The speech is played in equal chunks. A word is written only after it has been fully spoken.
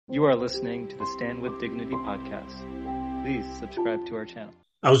You are listening to the Stand with Dignity podcast. Please subscribe to our channel.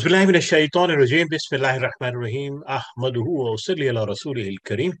 أعوذ بالله من الشيطان الرجيم بسم الله الرحمن الرحيم أحمده وأصلي على رسوله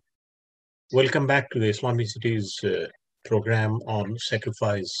الكريم. Welcome back to the Islamic Cities program on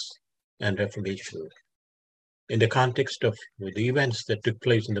sacrifice and reformation. In the context of the events that took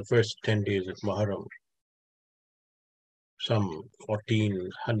place in the first 10 days of Muharram, some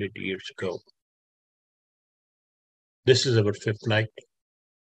 1400 years ago. This is our fifth night,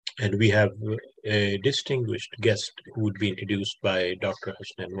 and we have a distinguished guest who would be introduced by Dr.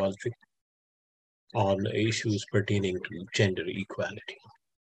 Hasnan Walji on issues pertaining to gender equality.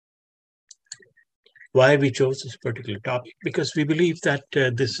 Why we chose this particular topic? Because we believe that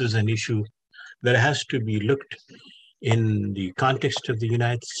this is an issue that has to be looked in the context of the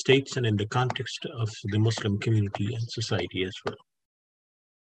United States and in the context of the Muslim community and society as well.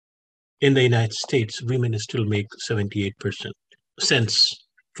 In the United States, women still make 78% cents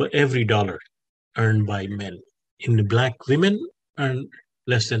for every dollar earned by men. In the Black women earn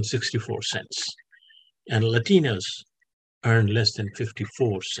less than 64 cents, and Latinas earn less than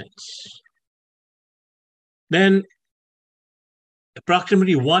 54 cents. Then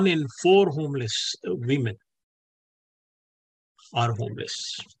approximately 1 in 4 homeless women are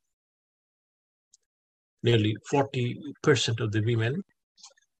homeless. Nearly 40% of the women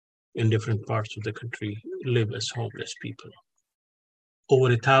in different parts of the country live as homeless people. Over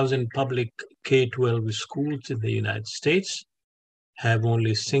 1,000 public K-12 schools in the United States have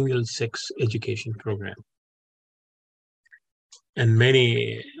only single-sex education program. And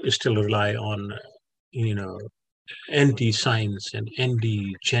many still rely on, anti-science and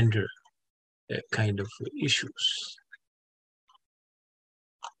anti-gender kind of issues.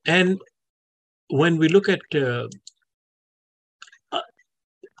 And when we look at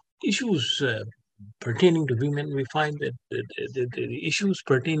issues pertaining to women, we find that the issues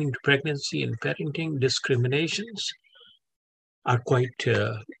pertaining to pregnancy and parenting discriminations are quite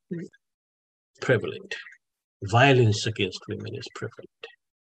prevalent. Violence against women is prevalent.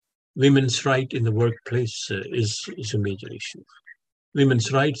 Women's right in the workplace is a major issue.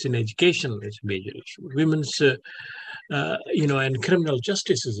 Women's rights in education is a major issue. Women's, and criminal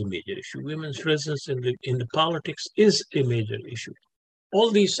justice is a major issue. Women's presence in the politics is a major issue.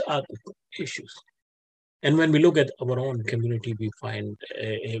 All these are the issues. And when we look at our own community, we find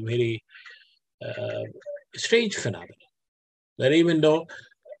a very strange phenomenon that even though,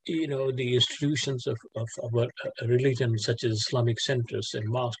 the institutions of our religion, such as Islamic centers and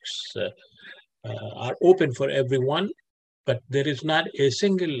mosques, are open for everyone, but there is not a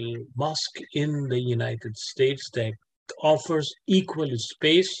single mosque in the United States that offers equal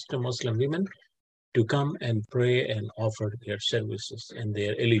space to Muslim women to come and pray and offer their services and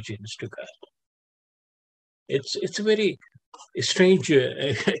their allegiance to God. It's a very strange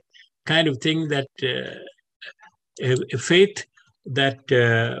kind of thing that a faith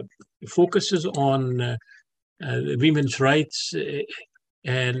that focuses on women's rights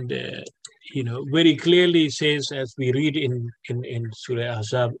and very clearly says, as we read in Surah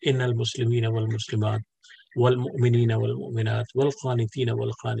Ahzab, Innal Muslimina wal Muslimat wal Mu'minina wal Mu'minat wal Qanitina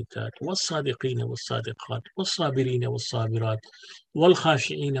wal Qanitat wal Sadiqina wal Sadiqat wal Sabirina wal Sabirat wal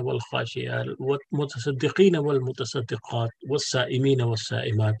Khashi'ina wal Khashi'at wal Mutasaddiqina wal Mutasaddiqat wal Sa'imina wal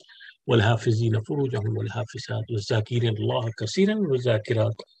Sa'imat والحافظين فروجهم والحافظات والذاكرين الله كثيرا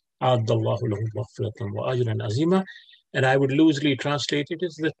والذاكرات أعد الله لهم مغفرة وأجرا عظيما. And I would loosely translate it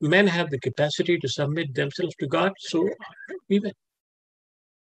as that men have the capacity to submit themselves to God, so are women.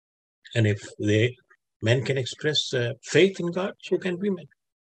 And if men can express faith in God, so can women.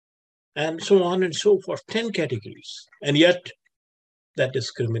 And so on and so forth, 10 categories. And yet that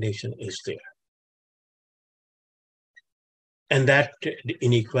discrimination is there. And that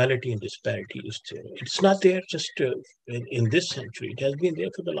inequality and disparity is there. It's not there just in this century. It has been there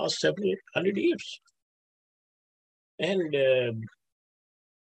for the last several hundred years. And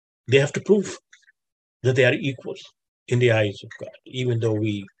they have to prove that they are equal in the eyes of God, even though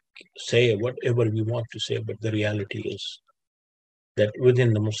we say whatever we want to say, but the reality is that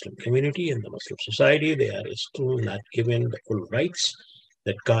within the Muslim community and the Muslim society, they are still not given the full rights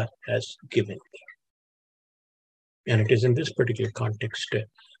that God has given them. And it is in this particular context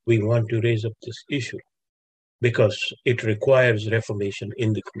we want to raise up this issue, because it requires reformation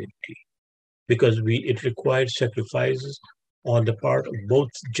in the community, because it requires sacrifices on the part of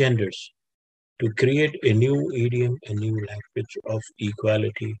both genders to create a new idiom, a new language of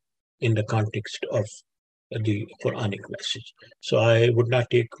equality in the context of the Quranic message. So I would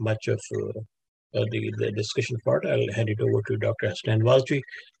not take much of the discussion part. I'll hand it over to Dr. Hasnan Walji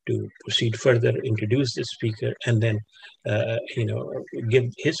to proceed further, introduce the speaker, and then give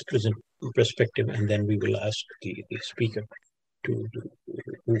his perspective, and then we will ask the speaker to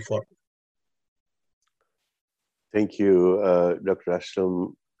move forward. Thank you, Dr.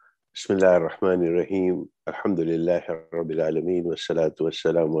 Aslam. Bismillah ar-Rahman ar-Rahim. Alhamdulillah Rabbil Alameen. Wa salatu wa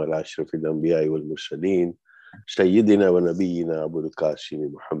salamu ala ashrafil anbiya wal mursaleen. Sayyidina wa nabiyyina Abul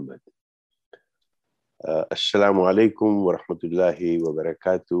Qasim Muhammad. Assalamu alaikum wa rahmatullahi wa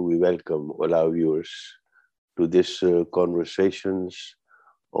barakatuh. We welcome all our viewers to this conversations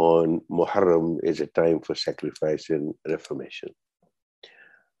on Muharram as a time for sacrifice and reformation.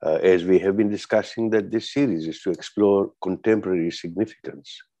 As we have been discussing, that this series is to explore contemporary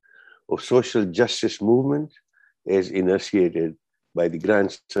significance of social justice movement as initiated by the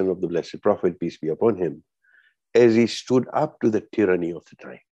grandson of the Blessed Prophet, peace be upon him, as he stood up to the tyranny of the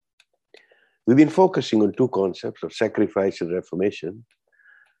time. We've been focusing on two concepts of sacrifice and reformation,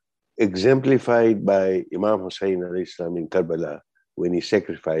 exemplified by Imam Hussain alayhi salam in Karbala when he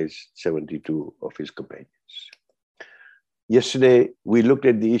sacrificed 72 of his companions. Yesterday, we looked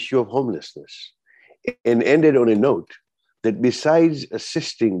at the issue of homelessness and ended on a note that besides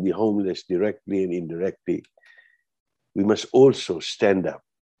assisting the homeless directly and indirectly, we must also stand up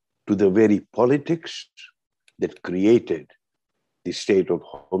to the very politics that created the state of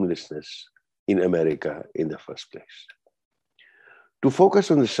homelessness in America in the first place. To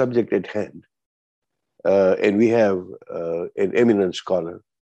focus on the subject at hand, and we have an eminent scholar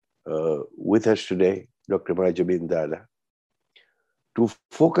with us today, Dr. Majid bin Dada, to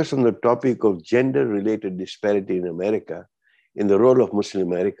focus on the topic of gender-related disparity in America in the role of Muslim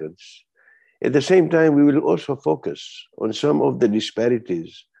Americans. At the same time, we will also focus on some of the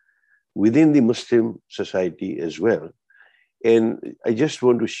disparities within the Muslim society as well. And I just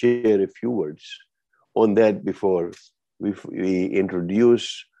want to share a few words on that before we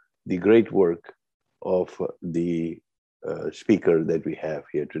introduce the great work of the speaker that we have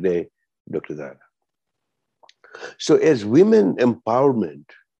here today, Dr. Dada. So as women empowerment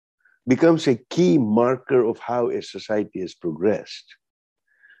becomes a key marker of how a society has progressed,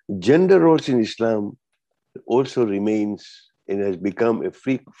 gender roles in Islam also remains and has become a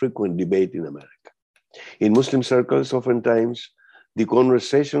frequent debate in America. In Muslim circles, oftentimes, the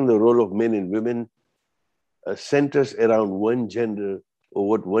conversation on the role of men and women centers around one gender or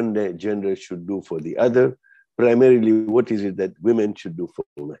what one gender should do for the other, primarily what is it that women should do for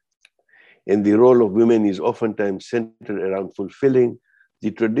men. And the role of women is oftentimes centered around fulfilling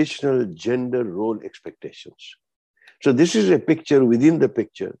the traditional gender role expectations. So this is a picture within the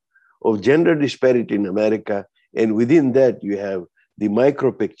picture of gender disparity in America, and within that you have the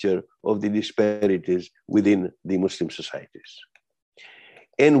micro picture of the disparities within the Muslim societies.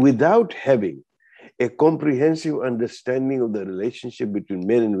 And without having a comprehensive understanding of the relationship between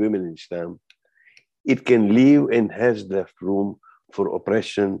men and women in Islam, it can leave and has left room for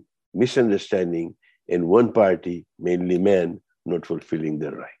oppression, misunderstanding, and one party, mainly men, not fulfilling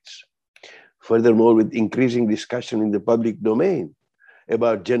their rights. Furthermore, with increasing discussion in the public domain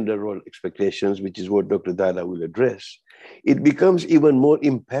about gender role expectations, which is what Dr. Dada will address, it becomes even more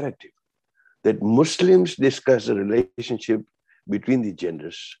imperative that Muslims discuss the relationship between the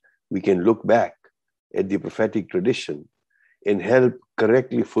genders. We can look back at the prophetic tradition and help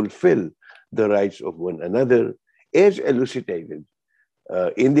correctly fulfill the rights of one another as elucidated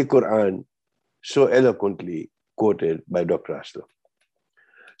in the Quran, so eloquently quoted by Dr. Aslam.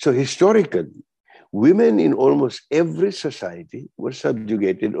 So historically, women in almost every society were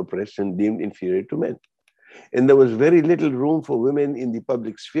subjugated, oppressed, and deemed inferior to men. And there was very little room for women in the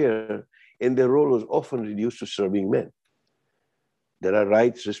public sphere, and their role was often reduced to serving men. There are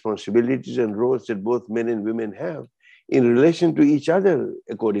rights, responsibilities, and roles that both men and women have in relation to each other,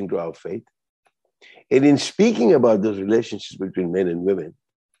 according to our faith. And in speaking about those relationships between men and women,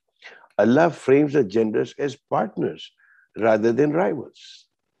 Allah frames the genders as partners rather than rivals.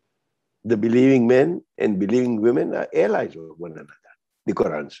 The believing men and believing women are allies of one another, the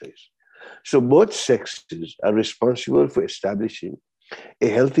Quran says. So both sexes are responsible for establishing a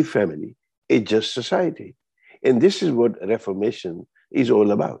healthy family, a just society. And this is what Reformation is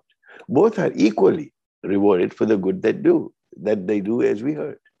all about. Both are equally rewarded for the good that they do, as we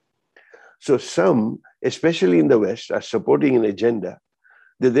heard. So some, especially in the West, are supporting an agenda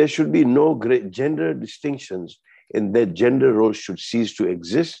that there should be no great gender distinctions and that gender roles should cease to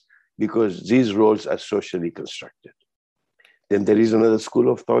exist because these roles are socially constructed. Then there is another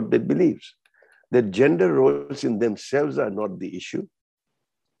school of thought that believes that gender roles in themselves are not the issue.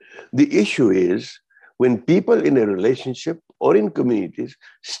 The issue is when people in a relationship or in communities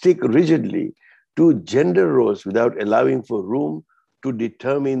stick rigidly to gender roles without allowing for room to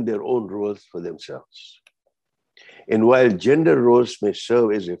determine their own roles for themselves. And while gender roles may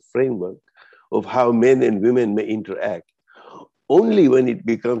serve as a framework of how men and women may interact, only when it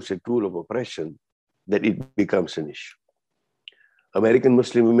becomes a tool of oppression that it becomes an issue. American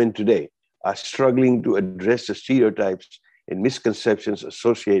Muslim women today are struggling to address the stereotypes and misconceptions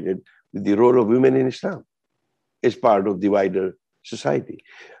associated with the role of women in Islam as part of the wider society.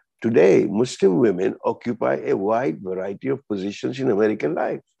 Today, Muslim women occupy a wide variety of positions in American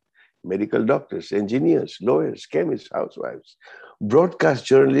life. Medical doctors, engineers, lawyers, chemists, housewives, broadcast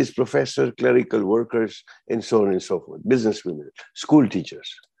journalists, professors, clerical workers, and so on and so forth, businesswomen, school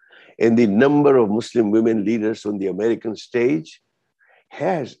teachers. And the number of Muslim women leaders on the American stage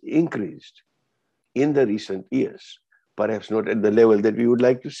has increased in the recent years, perhaps not at the level that we would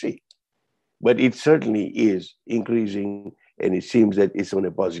like to see, but it certainly is increasing, and it seems that it's on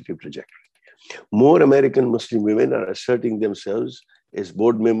a positive trajectory. More American Muslim women are asserting themselves as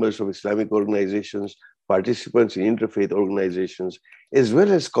board members of Islamic organizations, participants in interfaith organizations, as well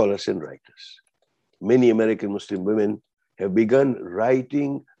as scholars and writers. Many American Muslim women have begun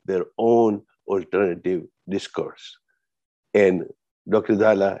writing their own alternative discourse. And Dr.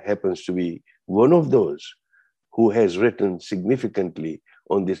 Dhala happens to be one of those who has written significantly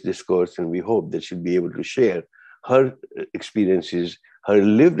on this discourse, and we hope that she'll be able to share her experiences, her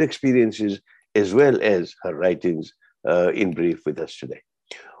lived experiences, as well as her writings in brief with us today.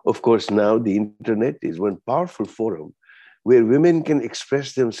 Of course, now the internet is one powerful forum where women can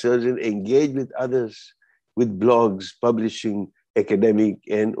express themselves and engage with others with blogs, publishing academic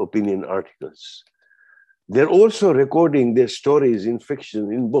and opinion articles. They're also recording their stories in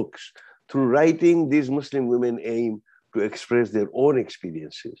fiction, in books. Through writing, these Muslim women aim to express their own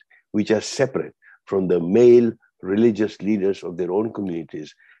experiences, which are separate from the male religious leaders of their own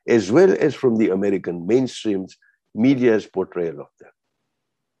communities, as well as from the American mainstream media's portrayal of them.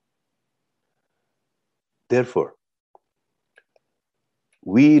 Therefore,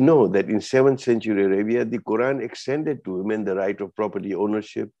 we know that in 7th century Arabia, the Quran extended to women the right of property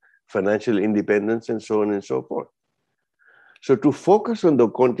ownership, financial independence, and so on and so forth. So to focus on the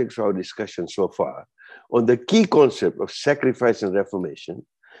context of our discussion so far, on the key concept of sacrifice and reformation,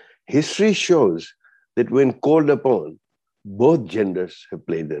 history shows that when called upon, both genders have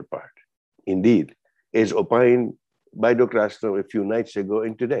played their part. Indeed, as opined by Dr. Aslam a few nights ago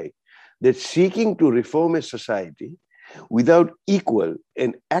and today, that seeking to reform a society without equal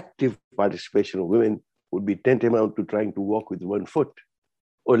and active participation of women would be tantamount to trying to walk with one foot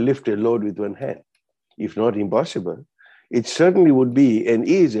or lift a load with one hand. If not impossible, it certainly would be and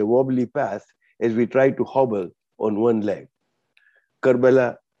is a wobbly path as we try to hobble on one leg.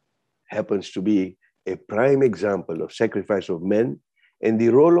 Karbala happens to be a prime example of sacrifice of men and the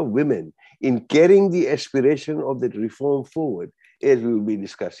role of women in carrying the aspiration of that reform forward, as we will be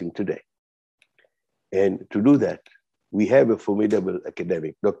discussing today. And to do that, we have a formidable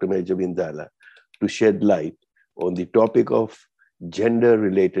academic, Dr. Mehjabin Dhala, to shed light on the topic of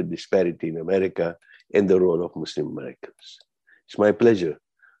gender-related disparity in America and the role of Muslim Americans. It's my pleasure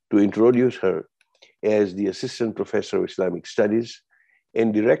to introduce her as the Assistant Professor of Islamic Studies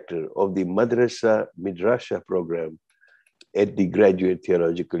and Director of the Madrasa Midrasha program at the Graduate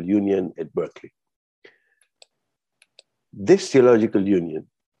Theological Union at Berkeley. This theological union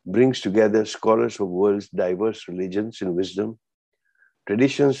brings together scholars of world's diverse religions and wisdom,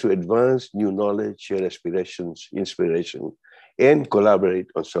 traditions to advance new knowledge, share aspirations, inspiration, and collaborate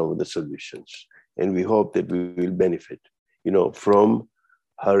on some of the solutions. And we hope that we will benefit, from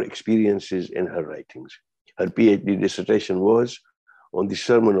her experiences and her writings. Her PhD dissertation was on the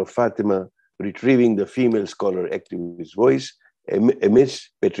Sermon of Fatima, retrieving the female scholar activist voice amidst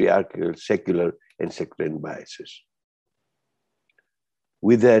patriarchal, secular, and sectarian biases.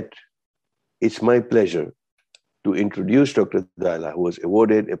 With that, it's my pleasure to introduce Dr. Dhala, who was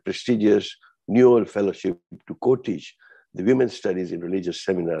awarded a prestigious Newell Fellowship to co-teach the Women's Studies in Religious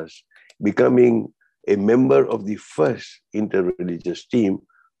Seminars, becoming a member of the first interreligious team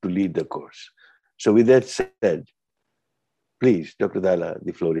to lead the course. So with that said, please, Dr. Dhala,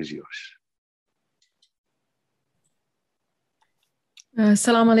 the floor is yours.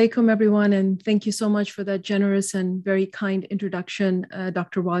 Assalamu alaikum, everyone, and thank you so much for that generous and very kind introduction,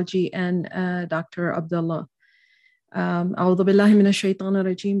 Dr. Walji and Dr. Abdullah. أعوذ بالله من الشيطان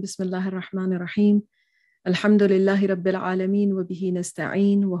الرجيم بسم الله الرحمن الرحيم الحمد لله رب العالمين وبه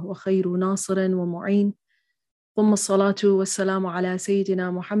نستعين وهو خير ناصر ومعين ثم الصلاة والسلام على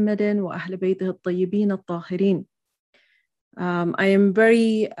سيدنا محمد وأهل بيته الطيبين الطاهرين. I am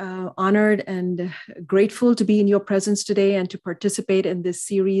very honored and grateful to be in your presence today and to participate in this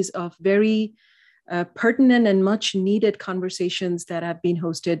series of very pertinent and much needed conversations that have been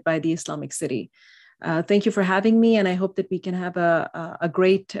hosted by the Islamic City. Thank you for having me, and I hope that we can have a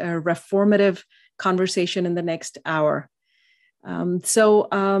great reformative conversation in the next hour.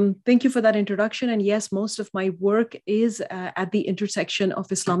 Thank you for that introduction. And yes, most of my work is at the intersection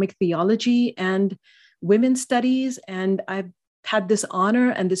of Islamic theology and women's studies. And I've had this honor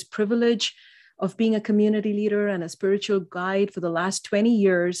and this privilege of being a community leader and a spiritual guide for the last 20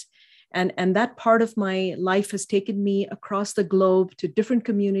 years. And that part of my life has taken me across the globe to different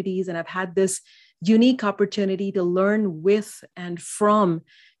communities. And I've had this unique opportunity to learn with and from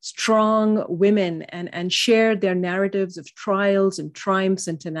strong women and share their narratives of trials and triumphs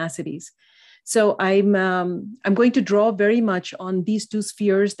and tenacities. So I'm going to draw very much on these two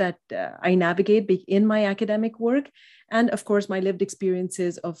spheres that I navigate in my academic work, and of course my lived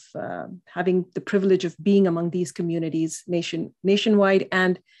experiences of having the privilege of being among these communities nationwide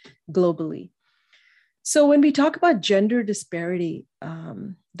and globally. So when we talk about gender disparity,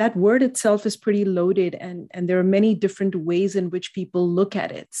 that word itself is pretty loaded, and there are many different ways in which people look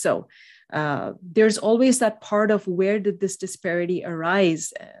at it. So there's always that part of where did this disparity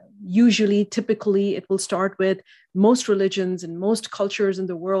arise? Usually, typically, it will start with most religions and most cultures in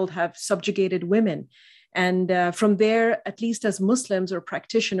the world have subjugated women. And from there, at least as Muslims or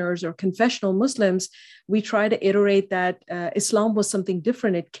practitioners or confessional Muslims, we try to iterate that Islam was something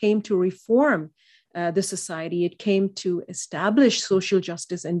different. It came to reform the society. It came to establish social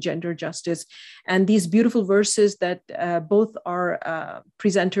justice and gender justice. And these beautiful verses that both our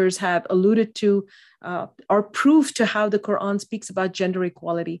presenters have alluded to are proof to how the Quran speaks about gender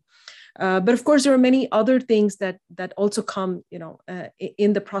equality. But of course, there are many other things that also come,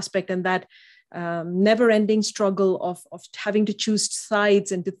 in the prospect, and that never-ending struggle of having to choose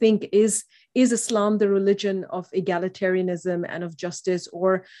sides and to think, is Islam the religion of egalitarianism and of justice,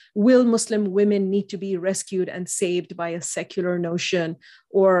 or will Muslim women need to be rescued and saved by a secular notion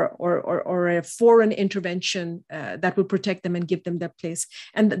or a foreign intervention that will protect them and give them that place?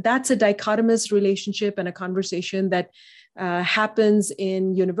 And that's a dichotomous relationship and a conversation that happens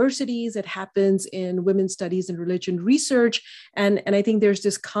in universities, it happens in women's studies and religion research. And I think there's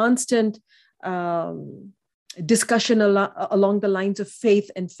this constant discussion along the lines of faith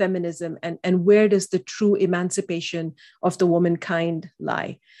and feminism, and where does the true emancipation of the womankind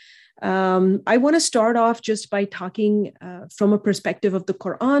lie? I want to start off just by talking from a perspective of the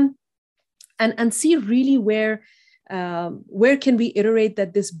Quran and see really where can we iterate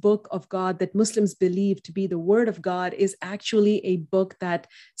that this book of God that Muslims believe to be the word of God is actually a book that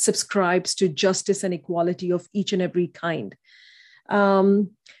subscribes to justice and equality of each and every kind.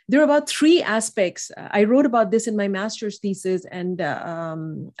 There are about three aspects. I wrote about this in my master's thesis, and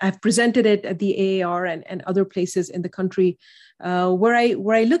I've presented it at the AAR and other places in the country, where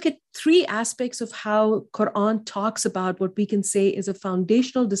I look at three aspects of how Quran talks about what we can say is a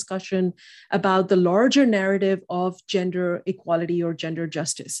foundational discussion about the larger narrative of gender equality or gender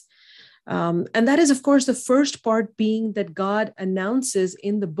justice. And that is, of course, the first part being that God announces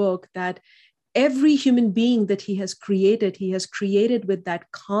in the book that every human being that he has created with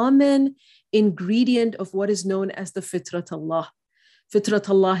that common ingredient of what is known as the fitrat Allah. Fitrat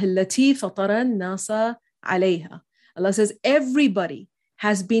Allah allati fatara nasa alayha. Allah says everybody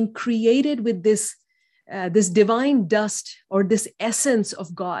has been created with this divine dust or this essence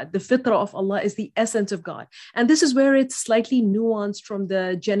of God. The fitrah of Allah is the essence of God. And this is where it's slightly nuanced from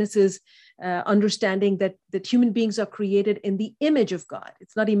the Genesis understanding that human beings are created in the image of God.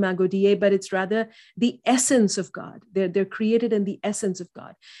 It's not imago Dei, but it's rather the essence of God. They're created in the essence of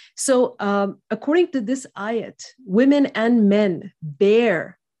God. So according to this ayat, women and men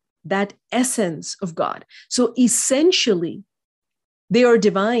bear that essence of God. So essentially, they are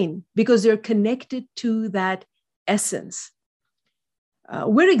divine because they're connected to that essence.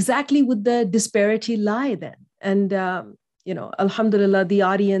 Where exactly would the disparity lie then? And alhamdulillah, the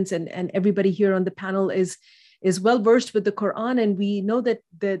audience and everybody here on the panel is well versed with the Quran, and we know that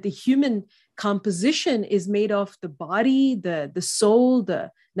the human composition is made of the body, the soul,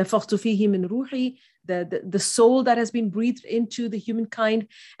 the nafakhtu fihi min ruhi, the soul that has been breathed into the humankind,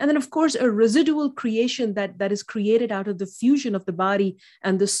 and then of course a residual creation that is created out of the fusion of the body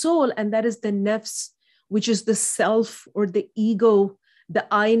and the soul, and that is the nafs, which is the self or the ego, the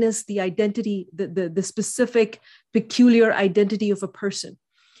I-ness, the identity, the specific peculiar identity of a person.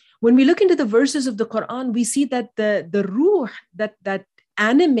 When we look into the verses of the Quran, we see that the ruh that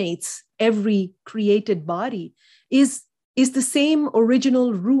animates every created body is the same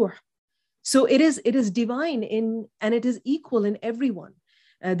original ruh. So it is divine and it is equal in everyone.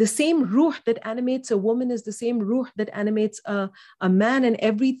 The same ruh that animates a woman is the same ruh that animates a man, and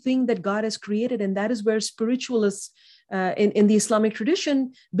everything that God has created. And that is where spiritualists in the Islamic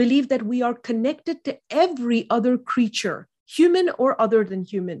tradition believe that we are connected to every other creature, human or other than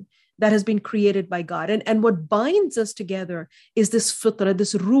human, that has been created by God. And what binds us together is this fitra,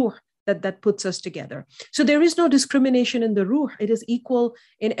 this ruh that puts us together. So there is no discrimination in the ruh. It is equal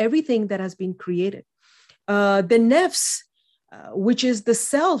in everything that has been created. The nafs, which is the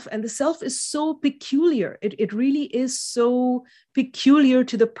self, and the self is so peculiar. It really is so peculiar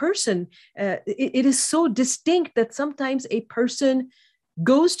to the person. It is so distinct that sometimes a person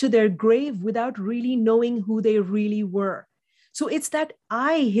goes to their grave without really knowing who they really were. So it's that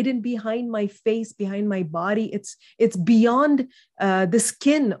I hidden behind my face, behind my body. It's beyond the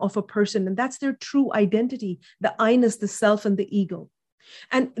skin of a person, and that's their true identity, the I-ness, the self, and the ego.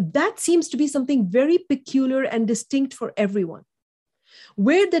 And that seems to be something very peculiar and distinct for everyone.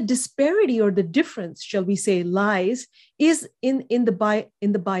 Where the disparity or the difference, shall we say, lies is in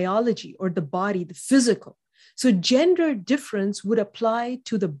the biology or the body, the physical. So gender difference would apply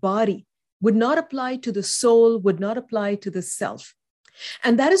to the body, would not apply to the soul, would not apply to the self.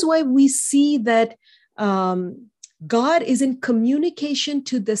 And that is why we see that God is in communication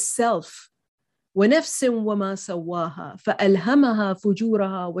to the self. وَنَفْسٍ وَمَا سَوَّاهَا فَأَلْهَمَهَا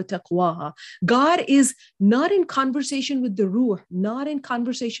فُجُورَهَا وَتَقْوَاهَا. God is not in conversation with the ruh, not in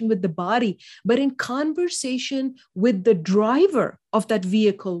conversation with the body, but in conversation with the driver of that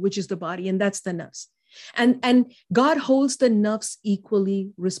vehicle, which is the body, and that's the nafs. And God holds the nafs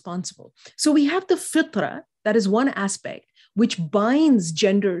equally responsible. So we have the fitra, that is one aspect, which binds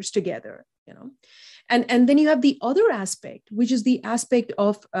genders together, you know. And then you have the other aspect, which is the aspect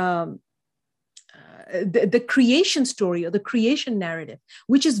of the creation story or the creation narrative,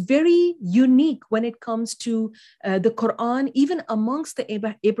 which is very unique when it comes to the Quran, even amongst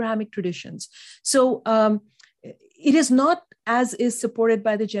the Abrahamic traditions. So it is not as is supported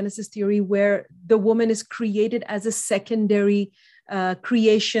by the Genesis theory, where the woman is created as a secondary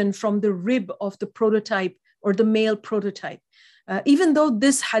creation from the rib of the prototype or the male prototype. Even though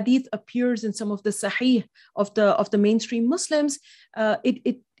this hadith appears in some of the sahih of the mainstream Muslims,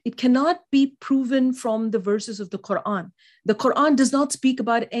 it cannot be proven from the verses of the Quran. The Quran does not speak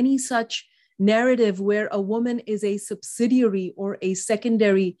about any such narrative where a woman is a subsidiary or a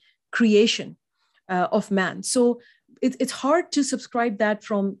secondary creation of man. So it's hard to subscribe that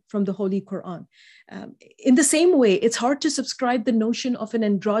from the Holy Quran. In the same way, it's hard to subscribe the notion of an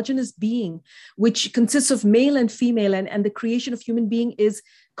androgynous being, which consists of male and female, and the creation of human being is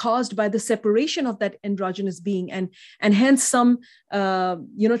caused by the separation of that androgynous being. And hence some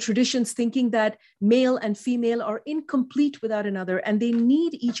traditions thinking that male and female are incomplete without another, and they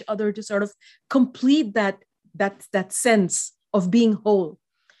need each other to sort of complete that sense of being whole.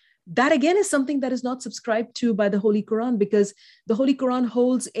 That again is something that is not subscribed to by the Holy Quran, because the Holy Quran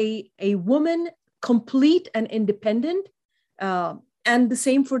holds a woman complete and independent, and the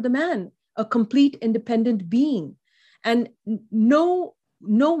same for the man, a complete independent being. And no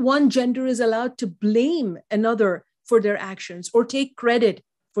one gender is allowed to blame another for their actions or take credit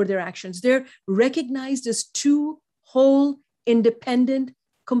for their actions. They're recognized as two whole, independent,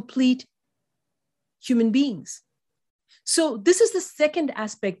 complete human beings. So this is the second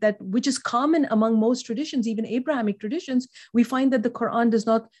aspect which is common among most traditions, even Abrahamic traditions. We find that the Quran does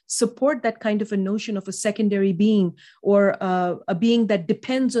not support that kind of a notion of a secondary being or a being that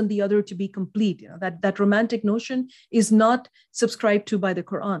depends on the other to be complete. That romantic notion is not subscribed to by the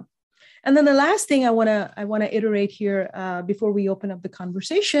Quran. And then the last thing I want to iterate here before we open up the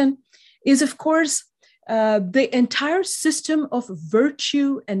conversation is, of course, the entire system of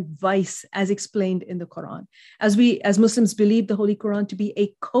virtue and vice as explained in the Quran. As Muslims believe the Holy Quran to be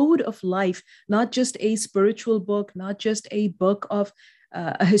a code of life, not just a spiritual book, not just a book of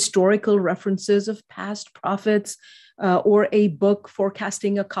historical references of past prophets, or a book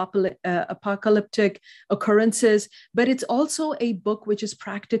forecasting apocalyptic occurrences, but it's also a book which is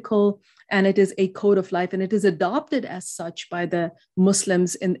practical, and it is a code of life, and it is adopted as such by the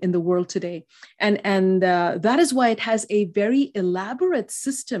Muslims in the world today. And that is why it has a very elaborate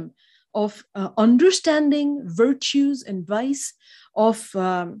system of understanding virtues and vice, of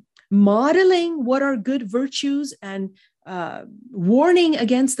modeling what are good virtues and warning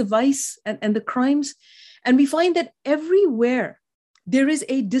against the vice and the crimes. And we find that everywhere there is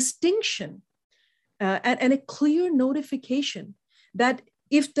a distinction and a clear notification that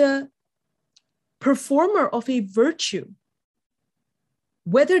if the performer of a virtue,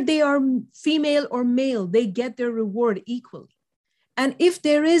 whether they are female or male, they get their reward equally. And if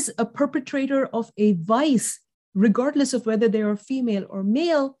there is a perpetrator of a vice, regardless of whether they are female or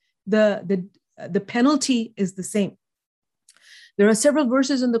male, the penalty is the same. There are several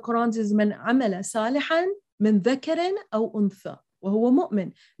verses in the Quran that says, "Man amala salihan min dhakarin aw untha wa huwa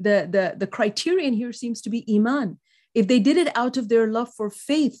mu'min." The criterion here seems to be iman. If they did it out of their love for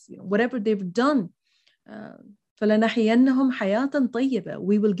faith, whatever they've done, فَلَنَحْيَنَّهُمْ حَيَاةً طَيِّبَةً,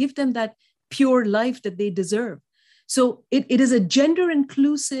 we will give them that pure life that they deserve. So it is a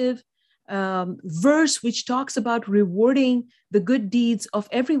gender-inclusive verse which talks about rewarding the good deeds of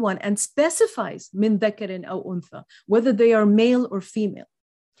everyone and specifies min dhakarin aw untha, whether they are male or female.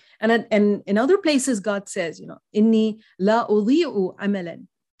 And in other places, God says, inni la udhi'u amalan,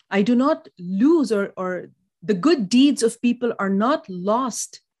 I do not lose, or the good deeds of people are not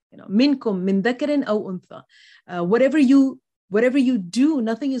lost. Minkum min dhakarin aw untha. Whatever you do,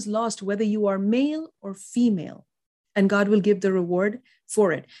 nothing is lost, whether you are male or female, and God will give the reward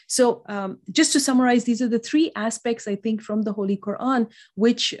for it. So just to summarize, these are the three aspects, I think, from the Holy Quran,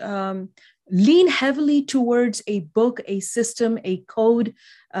 which lean heavily towards a book, a system, a code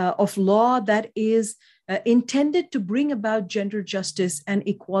of law that is intended to bring about gender justice and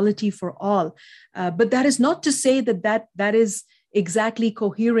equality for all. But that is not to say that is exactly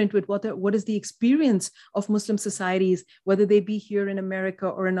coherent with what is the experience of Muslim societies, whether they be here in America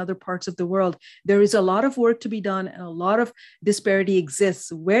or in other parts of the world. There is a lot of work to be done and a lot of disparity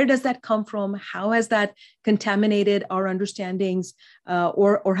exists. Where does that come from? How has that contaminated our understandings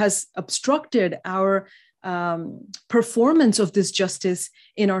or has obstructed our performance of this justice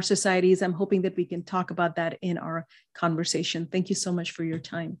in our societies? I'm hoping that we can talk about that in our conversation. Thank you so much for your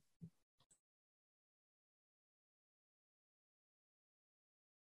time.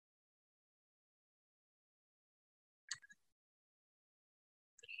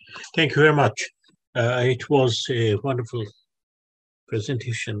 Thank you very much. It was a wonderful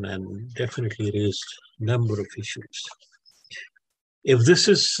presentation and definitely raised a number of issues. If this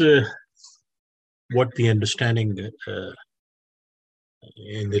is what the understanding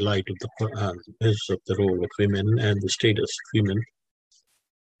in the light of the Quran is of the role of women and the status of women,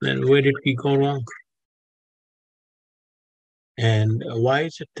 then where did we go wrong? And why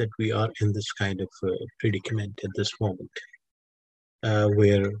is it that we are in this kind of predicament at this moment?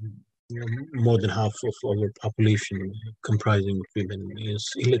 Where more than half of our population comprising of women is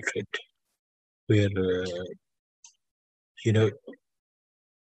illiterate, where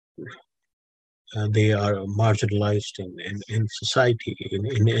they are marginalized in society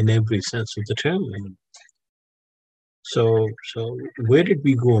in every sense of the term. So where did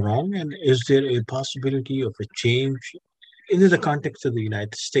we go wrong, and is there a possibility of a change in the context of the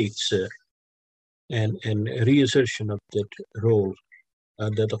United States and reassertion of that role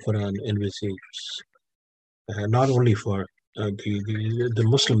that the Quran envisages, not only for the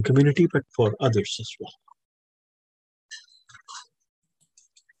Muslim community, but for others as well?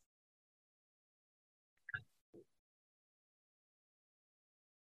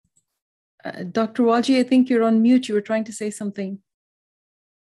 Dr. Walji, I think you're on mute. You were trying to say something.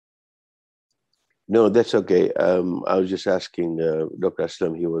 No, that's okay. I was just asking Dr.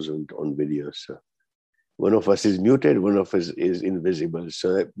 Aslam, he wasn't on video, so. One of us is muted, one of us is invisible.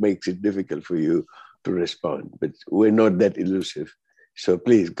 So that makes it difficult for you to respond, but we're not that elusive. So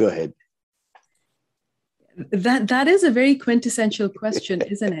please go ahead. That is a very quintessential question,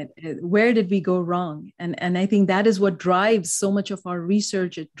 isn't it? Where did we go wrong? And I think that is what drives so much of our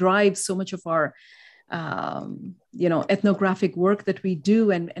research. It drives so much of our ethnographic work that we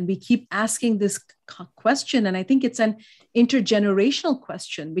do, and we keep asking this question. And I think it's an intergenerational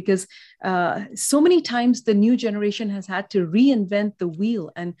question, because so many times the new generation has had to reinvent the wheel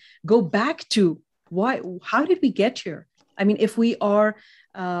and go back to how did we get here? I mean, if we are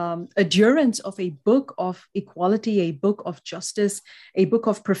adherents of a book of equality, a book of justice, a book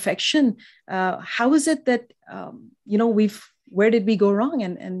of perfection, how is it that where did we go wrong?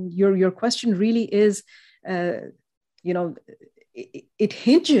 And your question really is, it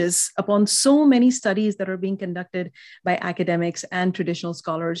hinges upon so many studies that are being conducted by academics and traditional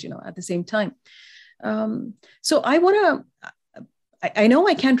scholars, at the same time. So I know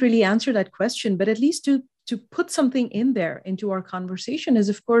I can't really answer that question, but at least to put something in there into our conversation is,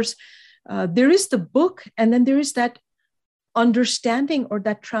 of course, there is the book, and then there is that understanding or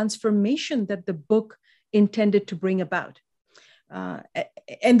that transformation that the book intended to bring about.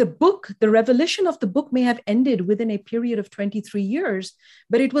 And the revelation of the book may have ended within a period of 23 years,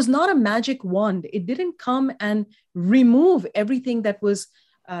 but it was not a magic wand. It didn't come and remove everything that was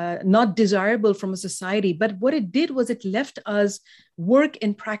not desirable from a society. But what it did was it left us work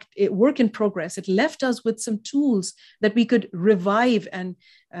in progress. It left us with some tools that we could revive and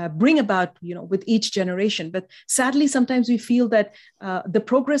bring about, with each generation. But sadly, sometimes we feel that the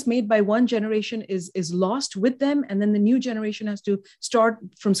progress made by one generation is lost with them, and then the new generation has to start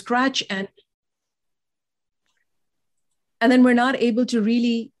from scratch, and then we're not able to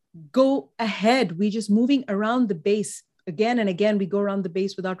really go ahead. We're just moving around the base again and again. We go around the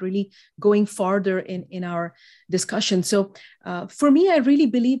base without really going farther in our discussion. So for me, I really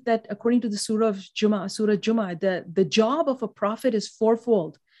believe that according to the Surah Jumu'ah, the job of a prophet is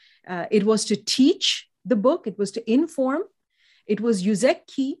fourfold. It was to teach the book, it was to inform, it was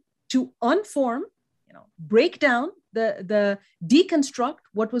yuzakki, to unform, break down, the deconstruct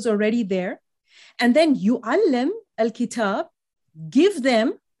what was already there, and then yu'allim al-kitab, give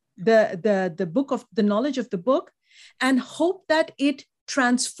them the book of the knowledge of the book, and hope that it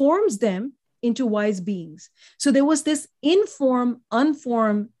transforms them into wise beings. So there was this inform,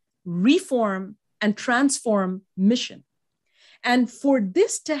 unform, reform, and transform mission. And for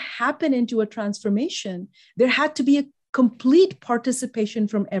this to happen into a transformation, there had to be a complete participation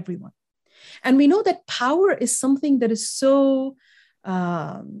from everyone. And we know that power is something that is so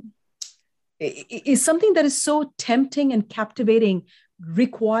tempting and captivating,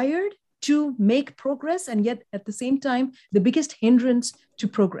 required to make progress, and yet at the same time, the biggest hindrance to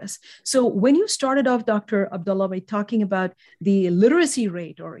progress. So when you started off, Dr. Abdullah, by talking about the literacy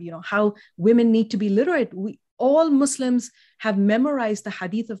rate, or how women need to be literate, all Muslims have memorized the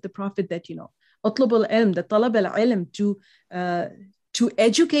hadith of the Prophet that, utlub al-ilm, the talab al-ilm, to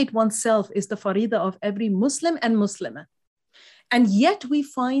educate oneself is the farida of every Muslim and Muslimah. And yet we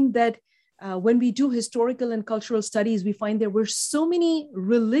find that when we do historical and cultural studies, we find there were so many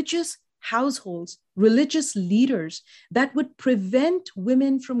religious households, religious leaders that would prevent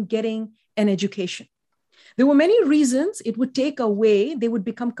women from getting an education. There were many reasons. It would take away, they would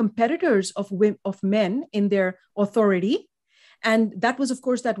become competitors of men in their authority. And that was, of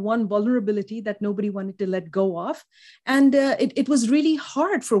course, that one vulnerability that nobody wanted to let go of. And it was really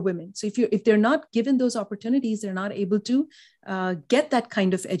hard for women. So if they're not given those opportunities, they're not able to get that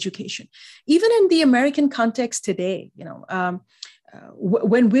kind of education. Even in the American context today,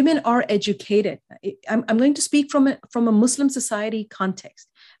 when women are educated, I'm going to speak from a Muslim society context.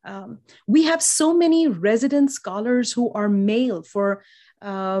 We have so many resident scholars who are male for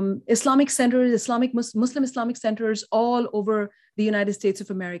Islamic centers, Muslim Islamic centers all over the United States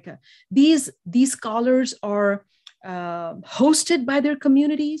of America. These scholars are hosted by their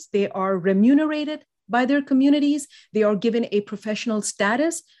communities. They are remunerated by their communities. They are given a professional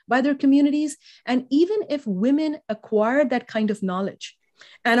status by their communities. And even if women acquire that kind of knowledge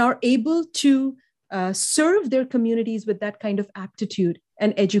and are able to serve their communities with that kind of aptitude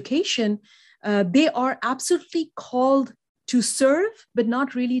and education, they are absolutely called to serve, but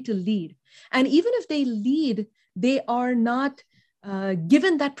not really to lead. And even if they lead, they are not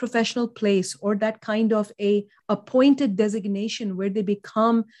given that professional place or that kind of a appointed designation where they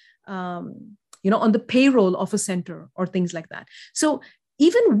become on the payroll of a center or things like that. So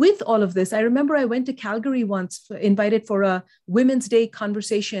even with all of this, I remember I went to Calgary once, invited for a Women's Day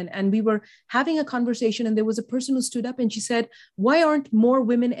conversation, and we were having a conversation, and there was a person who stood up and she said, why aren't more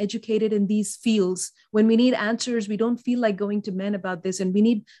women educated in these fields? When we need answers, we don't feel like going to men about this, and we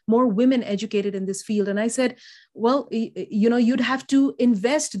need more women educated in this field. And I said, well, you'd have to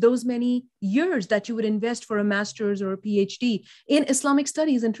invest those many years that you would invest for a master's or a PhD in Islamic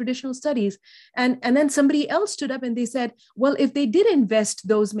studies and traditional studies. And then somebody else stood up and they said, well, if they did invest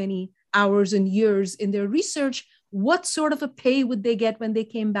those many hours and years in their research, what sort of a pay would they get when they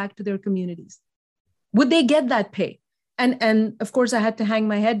came back to their communities? Would they get that pay? And of course, I had to hang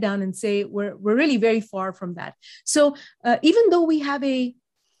my head down and say, we're really very far from that. So even though we have a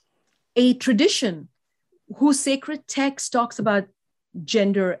tradition whose sacred text talks about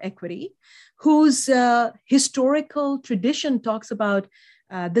gender equity, whose historical tradition talks about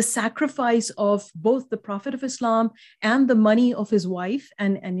the sacrifice of both the Prophet of Islam and the money of his wife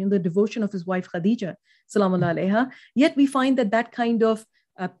and the devotion of his wife Khadija, salamun alayha, yet we find that kind of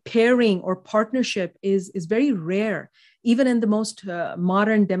pairing or partnership is very rare, even in the most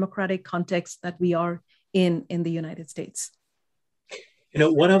modern democratic context that we are in the United States.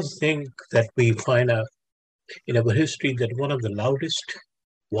 One of the things that we find out in our history, that one of the loudest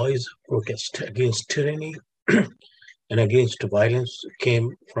voice of protest against tyranny and against violence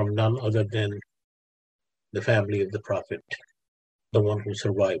came from none other than the family of the Prophet, the one who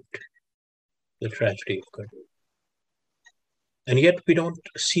survived the tragedy of Karbala. And yet we don't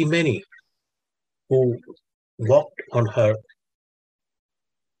see many who walked on her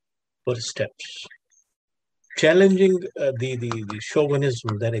footsteps, challenging the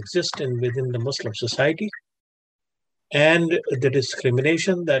chauvinism that exists within the Muslim society, and the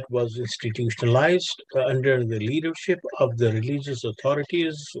discrimination that was institutionalized under the leadership of the religious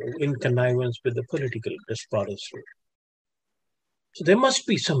authorities in connivance with the political despotism. So there must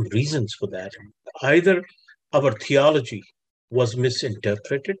be some reasons for that. Either our theology was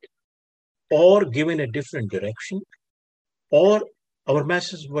misinterpreted or given a different direction, or our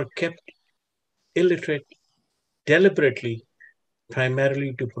masses were kept illiterate deliberately,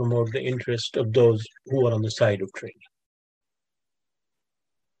 primarily to promote the interest of those who are on the side of trade.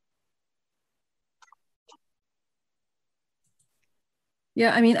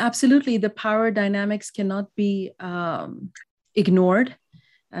 Yeah, I mean, absolutely. The power dynamics cannot be ignored.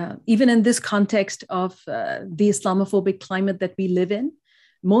 Even in this context of the Islamophobic climate that we live in,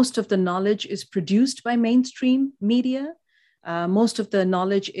 most of the knowledge is produced by mainstream media. Most of the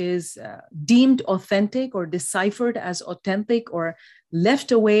knowledge is deemed authentic or deciphered as authentic or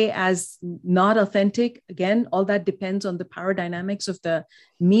left away as not authentic. Again, all that depends on the power dynamics of the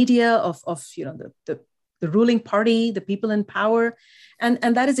media, of the ruling party, the people in power.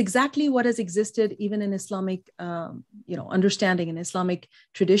 And that is exactly what has existed even in Islamic understanding, in Islamic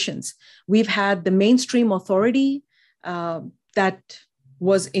traditions. We've had the mainstream authority that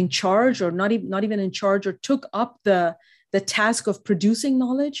was in charge, or not even in charge, or took up the task of producing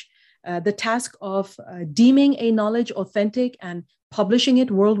knowledge, the task of deeming a knowledge authentic and publishing it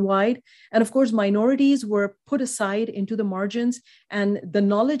worldwide. And of course, minorities were put aside into the margins, and the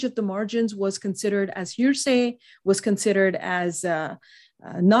knowledge of the margins was considered as hearsay, was considered as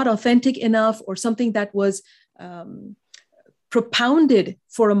not authentic enough, or something that was propounded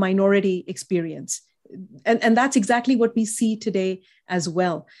for a minority experience. And that's exactly what we see today as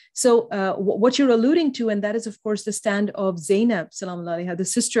well. So what you're alluding to, and that is, of course, the stand of Zainab, Salaamullah alaiha, the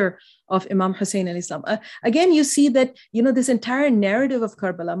sister of Imam Hussein alayhi salam. Again, you see that, this entire narrative of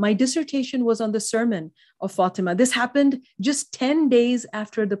Karbala, my dissertation was on the sermon of Fatima. This happened just 10 days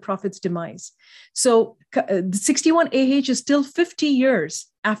after the Prophet's demise. So 61 AH is still 50 years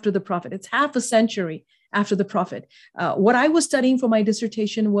after the Prophet. It's half a century after the Prophet. What I was studying for my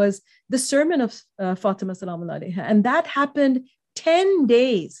dissertation was the sermon of Fatima Salaamullah alaiha, and that happened 10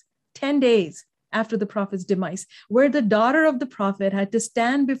 days after the Prophet's demise, where the daughter of the Prophet had to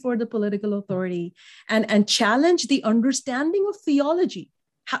stand before the political authority and challenge the understanding of theology.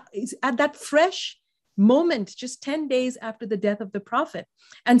 At that fresh moment, just 10 days after the death of the Prophet,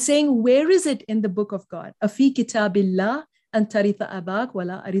 and saying, where is it in the book of God? Afi kitabillah an taritha abak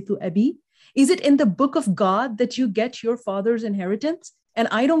wala arithu abi. Is it in the book of God that you get your father's inheritance and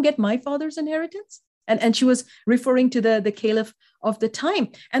I don't get my father's inheritance? And she was referring to the caliph of the time.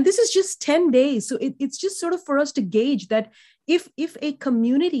 And this is just 10 days. So it's just sort of for us to gauge that if a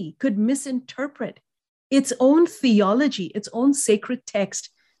community could misinterpret its own theology, its own sacred text,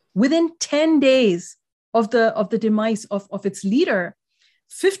 within 10 days of the demise of its leader,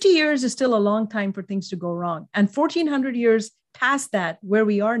 50 years is still a long time for things to go wrong. And 1400 years past that, where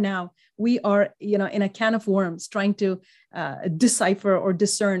we are now, we are in a can of worms trying to decipher or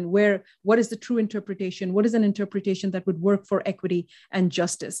discern what is the true interpretation, what is an interpretation that would work for equity and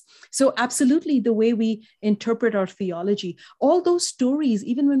justice. So absolutely, the way we interpret our theology, all those stories,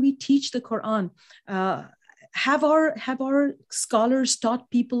 even when we teach the Quran, have our scholars taught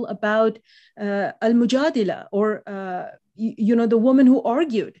people about al-mujadila, or the woman who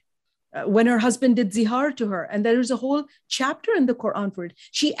argued when her husband did zihar to her. And there is a whole chapter in the Quran for it.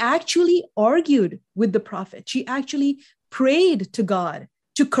 She actually argued with the Prophet. She actually prayed to God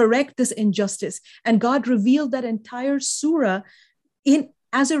to correct this injustice. And God revealed that entire surah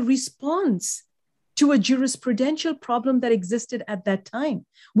as a response to a jurisprudential problem that existed at that time,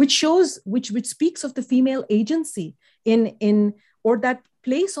 which speaks of the female agency or that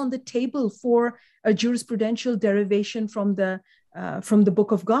place on the table for a jurisprudential derivation from the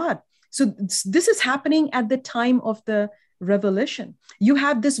book of God. So this is happening at the time of the revelation. You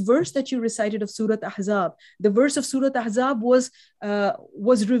have this verse that you recited of Surah Ahzab. The verse of Surah Ahzab was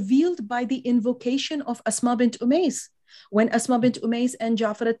revealed by the invocation of Asma bint Umais. When Asma bint Umais and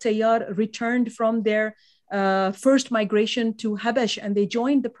Ja'far al-Tayyar returned from their first migration to Habash, and they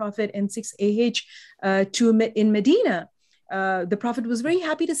joined the Prophet in 6 AH in Medina, the Prophet was very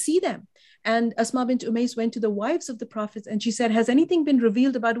happy to see them. And Asma bint Umais went to the wives of the Prophet and she said, has anything been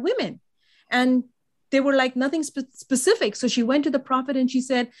revealed about women? And they were like, nothing specific. So she went to the Prophet and she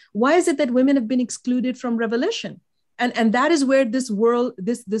said, why is it that women have been excluded from revelation? And that is where this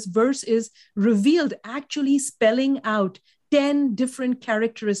verse is revealed, actually spelling out 10 different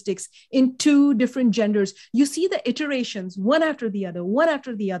characteristics in 2 different genders. You see the iterations, one after the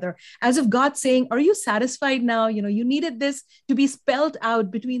other, as if God saying, are you satisfied now? You needed this to be spelled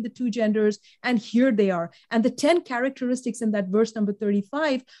out between the 2 genders, and here they are. And the 10 characteristics in that verse number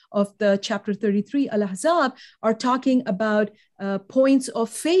 35 of the chapter 33, Al-Ahzab, are talking about points of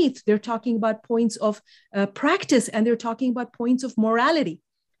faith. They're talking about points of practice, and they're talking about points of morality.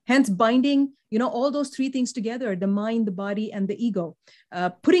 Hence, binding, all those 3 things together, the mind, the body, and the ego,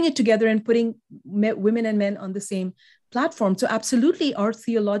 putting it together and putting women and men on the same platform. So absolutely, our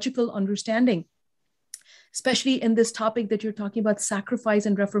theological understanding, especially in this topic that you're talking about, sacrifice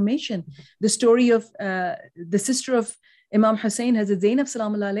and reformation, the story of the sister of Imam Hussein, Hazrat Zainab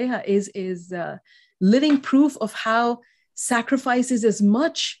Salamullah Alaiha, is living proof of how sacrifice is as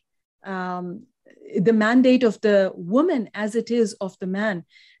much the mandate of the woman as it is of the man.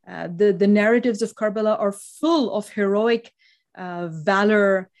 The narratives of Karbala are full of heroic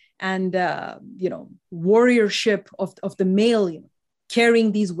valor and warriorship of the male,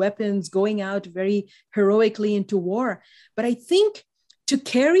 carrying these weapons, going out very heroically into war. But I think to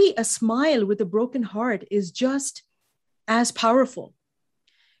carry a smile with a broken heart is just as powerful.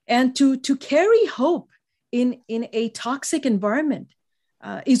 And to carry hope in a toxic environment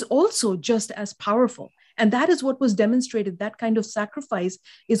is also just as powerful. And that is what was demonstrated. That kind of sacrifice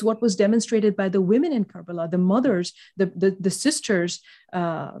is what was demonstrated by the women in Karbala, the mothers, the sisters,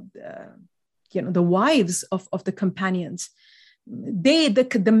 the wives of the companions.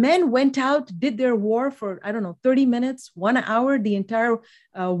 The men went out, did their war for, 30 minutes, 1 hour. The entire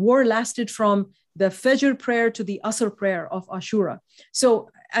war lasted from the Fajr prayer to the Asr prayer of Ashura.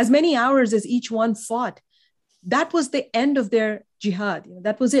 So as many hours as each one fought, that was the end of their jihad.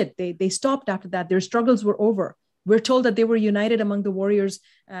 That was it. They stopped after that. Their struggles were over. We're told that they were united among the warriors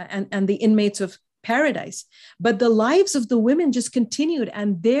and the inmates of paradise. But the lives of the women just continued,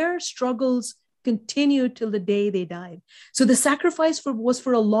 and their struggles continued till the day they died. So the sacrifice was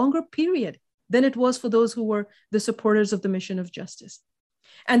for a longer period than it was for those who were the supporters of the mission of justice.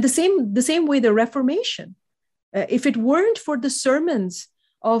 And the same way, the Reformation, if it weren't for the sermons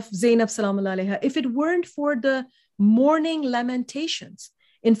of Zainab Salamullah Alaiha, if it weren't for the mourning lamentations.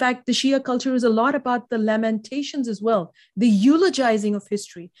 In fact, the Shia culture is a lot about the lamentations as well, the eulogizing of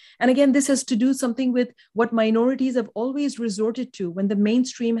history. And again, this has to do something with what minorities have always resorted to. When the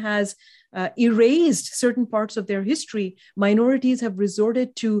mainstream has erased certain parts of their history, minorities have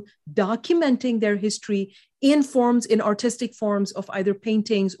resorted to documenting their history in artistic forms of either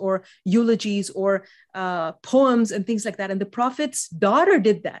paintings or eulogies or poems and things like that. And the Prophet's daughter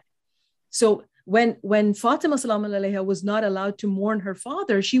did that. So when Fatima Salamullah Alaiha was not allowed to mourn her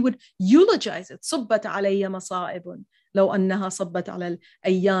father, she would eulogize it. Subbat alayya masa'ibun, law annaha sabbat ala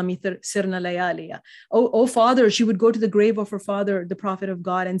al-ayyami sirna layaliya. Oh father, she would go to the grave of her father, the Prophet of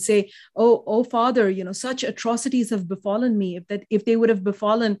God, and say, oh father, such atrocities have befallen me. If they would have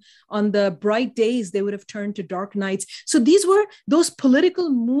befallen on the bright days, they would have turned to dark nights. So these were those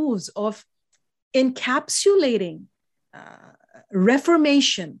political moves of encapsulating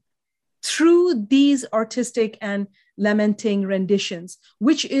reformation through these artistic and lamenting renditions,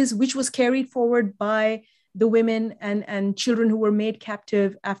 which was carried forward by the women and children who were made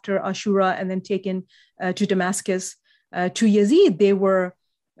captive after Ashura and then taken to Damascus, to Yazid. They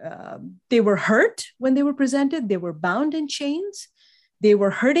were hurt when they were presented. They were bound in chains. They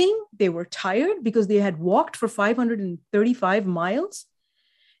were hurting. They were tired because they had walked for 535 miles,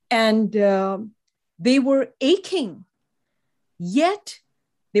 and they were aching. Yet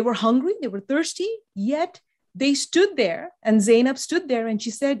they were hungry, they were thirsty, yet they stood there, and Zainab stood there and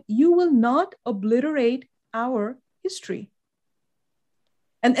she said, you will not obliterate our history.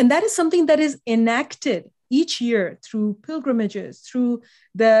 And that is something that is enacted each year through pilgrimages, through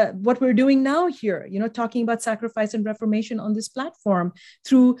what we're doing now here, talking about sacrifice and reformation on this platform,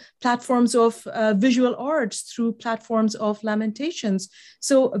 through platforms of visual arts, through platforms of lamentations.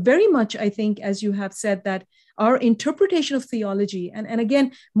 So very much, I think, as you have said, that our interpretation of theology, and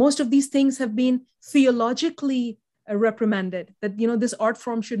again, most of these things have been theologically reprimanded, that this art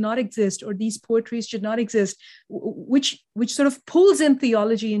form should not exist, or these poetries should not exist, which sort of pulls in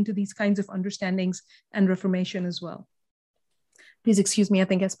theology into these kinds of understandings and reformation as well. Please excuse me, I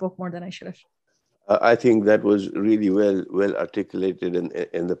think I spoke more than I should have. I think that was really well articulated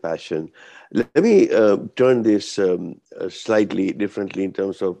in the passion. Let me turn this slightly differently in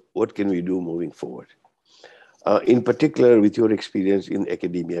terms of what can we do moving forward. In particular, with your experience in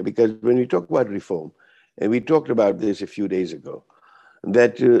academia, because when we talk about reform, and we talked about this a few days ago,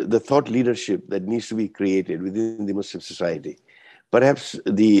 that the thought leadership that needs to be created within the Muslim society Perhaps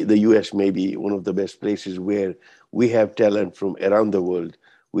the US may be one of the best places where we have talent from around the world.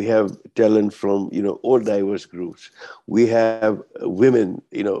 We have talent from, all diverse groups. We have women,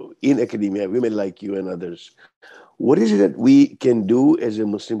 in academia, women like you and others. What is it that we can do as a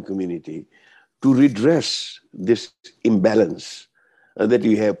Muslim community to redress this imbalance that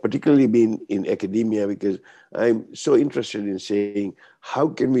you have, particularly been in academia? Because I'm so interested in saying, how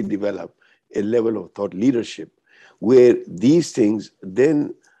can we develop a level of thought leadership where these things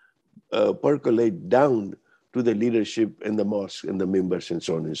then percolate down to the leadership and the mosque and the members and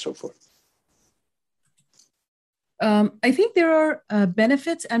so on and so forth? I think there are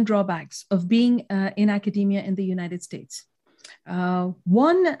benefits and drawbacks of being in academia in the United States.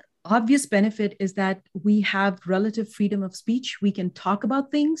 One obvious benefit is that we have relative freedom of speech. We can talk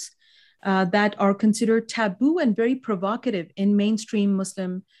about things that are considered taboo and very provocative in mainstream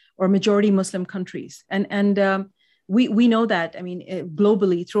Muslim or majority Muslim countries. And we know that,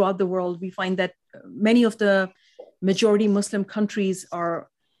 globally throughout the world, we find that many of the majority Muslim countries are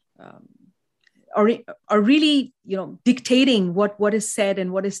really, dictating what is said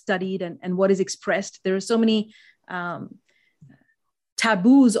and what is studied and what is expressed. There are so many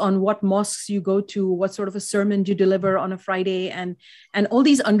taboos on what mosques you go to, what sort of a sermon you deliver on a Friday, and all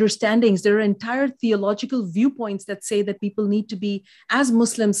these understandings. There are entire theological viewpoints that say that people need to be, as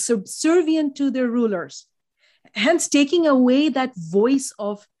Muslims, subservient to their rulers, hence taking away that voice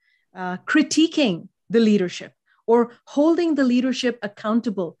of critiquing the leadership or holding the leadership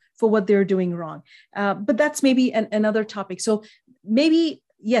accountable for what they're doing wrong. But that's maybe another topic. So maybe,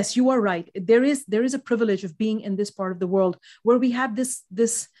 yes, you are right. There is a privilege of being in this part of the world where we have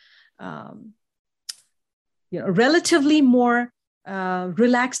this relatively more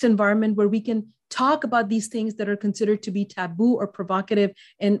relaxed environment where we can talk about these things that are considered to be taboo or provocative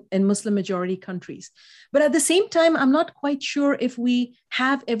in Muslim majority countries. But at the same time, I'm not quite sure if we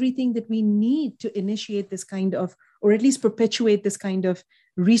have everything that we need to initiate this kind of, or at least perpetuate this kind of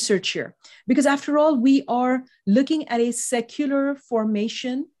research here. Because after all, we are looking at a secular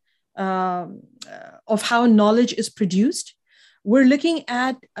formation of how knowledge is produced. We're looking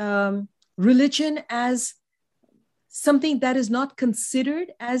at religion as something that is not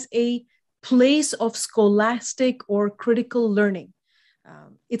considered as a place of scholastic or critical learning.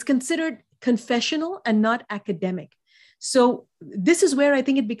 It's considered confessional and not academic. So this is where I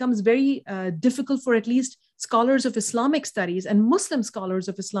think it becomes very difficult for at least scholars of Islamic studies and Muslim scholars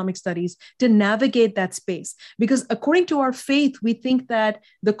of Islamic studies to navigate that space. Because according to our faith, we think that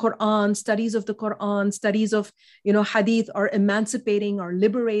the Quran, studies of the Quran, studies of Hadith are emancipating, are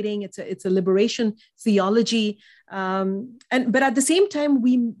liberating. It's a liberation theology. But at the same time,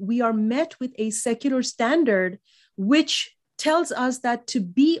 we are met with a secular standard which tells us that to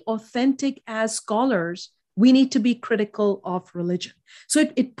be authentic as scholars, we need to be critical of religion. So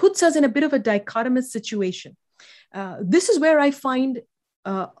it puts us in a bit of a dichotomous situation. This is where I find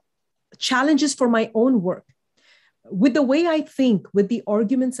challenges for my own work. With the way I think, with the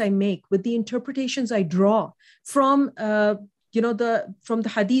arguments I make, with the interpretations I draw from from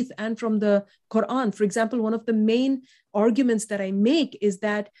the Hadith and from the Quran. For example, one of the main arguments that I make is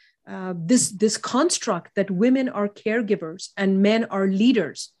that this construct that women are caregivers and men are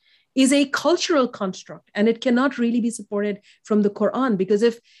leaders is a cultural construct, and it cannot really be supported from the Quran, because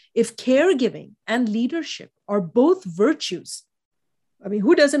if caregiving and leadership are both virtues,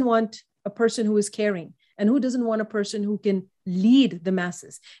 who doesn't want a person who is caring, and who doesn't want a person who can lead the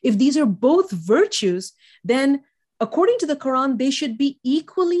masses? If these are both virtues, then according to the Quran, they should be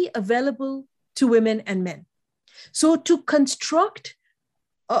equally available to women and men. So to construct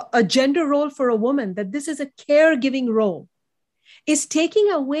a gender role for a woman, that this is a caregiving role, is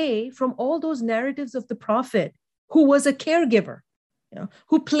taking away from all those narratives of the Prophet, who was a caregiver,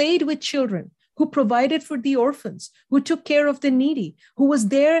 who played with children, who provided for the orphans, who took care of the needy, who was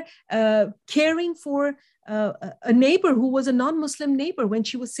there caring for a neighbor who was a non-Muslim neighbor. When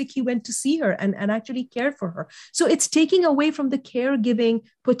she was sick, he went to see her and actually cared for her. So it's taking away from the caregiving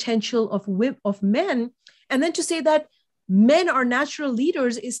potential of men. And then to say that men are natural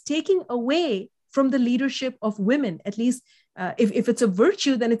leaders is taking away from the leadership of women. At least if it's a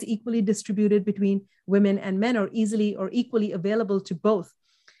virtue, then it's equally distributed between women and men, or easily or equally available to both.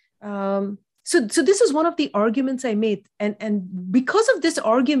 So this is one of the arguments I made. And because of this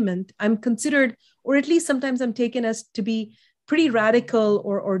argument, I'm considered, or at least sometimes I'm taken as to be pretty radical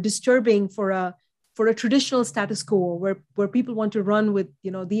or disturbing for a traditional status quo where people want to run with,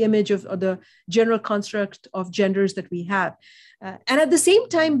 the image of the general construct of genders that we have. And at the same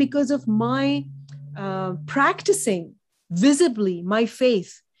time, because of my practicing visibly my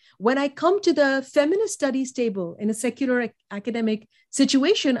faith, When I come to the feminist studies table in a secular academic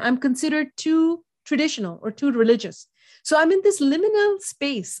situation, I'm considered too traditional or too religious. So I'm in this liminal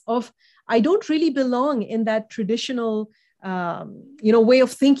space of, I don't really belong in that traditional way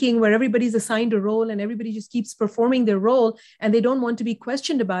of thinking where everybody's assigned a role and everybody just keeps performing their role and they don't want to be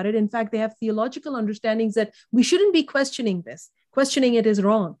questioned about it. In fact, they have theological understandings that we shouldn't be questioning this. Questioning it is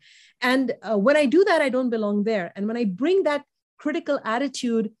wrong. And when I do that, I don't belong there. And when I bring that critical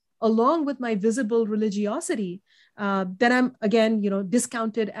attitude along with my visible religiosity, then I'm again,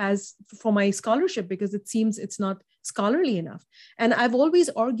 discounted as for my scholarship because it seems it's not scholarly enough. And I've always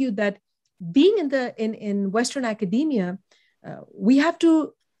argued that being in Western academia, we have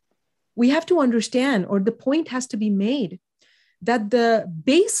to understand, or the point has to be made, that the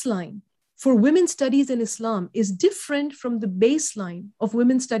baseline for women's studies in Islam is different from the baseline of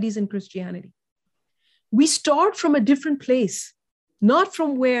women's studies in Christianity. We start from a different place, not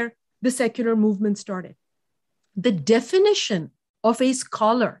from where the secular movement started. The definition of a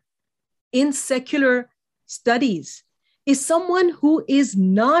scholar in secular studies is someone who is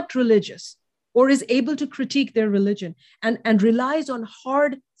not religious or is able to critique their religion and relies on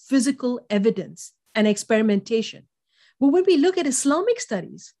hard physical evidence and experimentation. But when we look at Islamic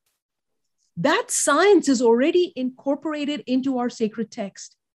studies, that science is already incorporated into our sacred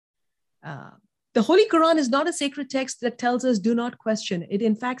text. The Holy Quran is not a sacred text that tells us do not question. It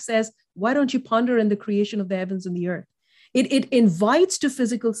in fact says, why don't you ponder in the creation of the heavens and the earth? It invites to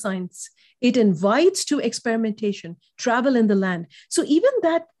physical science. It invites to experimentation, travel in the land. So even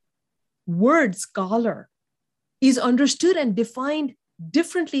that word scholar is understood and defined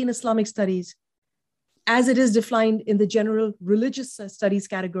differently in Islamic studies as it is defined in the general religious studies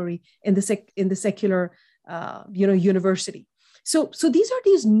category in the secular university. So these are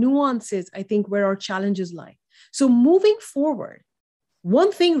these nuances, I think, where our challenges lie. So moving forward,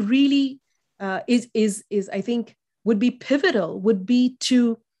 one thing really is I think would be pivotal would be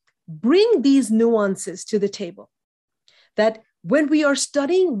to bring these nuances to the table. That when we are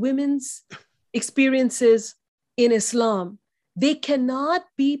studying women's experiences in Islam, they cannot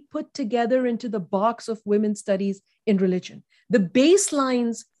be put together into the box of women's studies in religion. The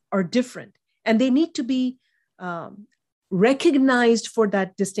baselines are different and they need to be recognized for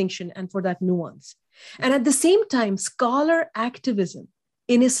that distinction and for that nuance. And at the same time, scholar activism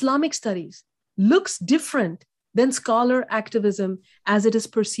in Islamic studies looks different than scholar activism as it is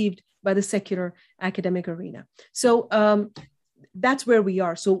perceived by the secular academic arena. So that's where we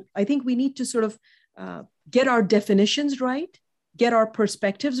are. So I think we need to sort of get our definitions right, get our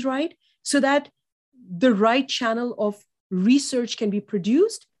perspectives right, so that the right channel of research can be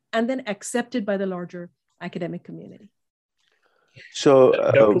produced and then accepted by the larger academic community. So,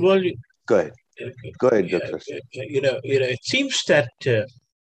 Dr. Walji, go ahead. Go ahead, Dr. It seems that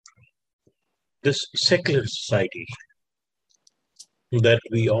this secular society that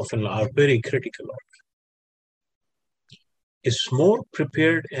we often are very critical of is more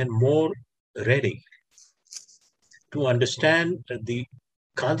prepared and more ready to understand the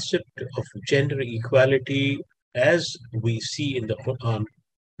concept of gender equality as we see in the Quran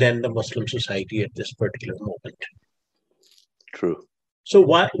than the Muslim society at this particular moment. True. So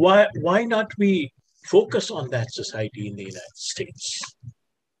why not we focus on that society in the United States?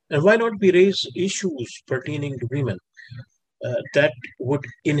 And why not we raise issues pertaining to women that would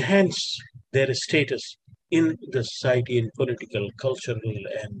enhance their status in the society, in political, cultural,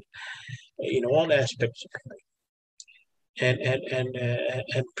 and in all aspects of life,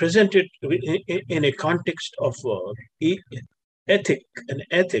 and present it in a context of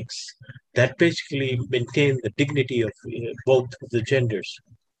ethics that basically maintain the dignity of both the genders.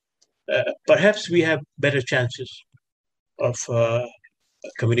 Perhaps we have better chances of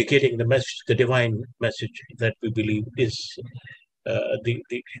communicating the message, the divine message that we believe is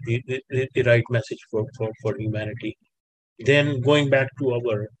the right message for humanity. Then going back to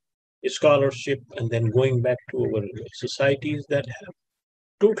our scholarship and then going back to our societies that have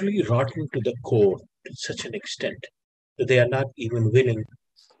totally rotten to the core to such an extent that they are not even willing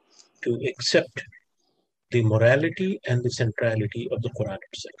to accept the morality and the centrality of the Quran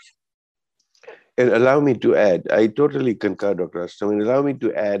itself. And allow me to add, I totally concur, Dr. Aslam, and allow me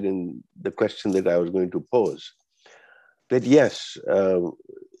to add in the question that I was going to pose, that yes,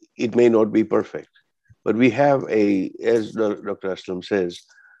 it may not be perfect, but we have as Dr. Aslam says,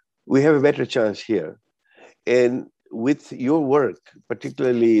 we have a better chance here. And with your work,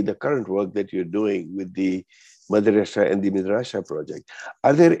 particularly the current work that you're doing with the Madrasa and the Midrasha project,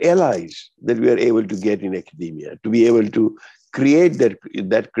 are there allies that we are able to get in academia to be able to create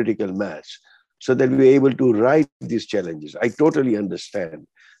that critical mass so that we're able to rise these challenges. I totally understand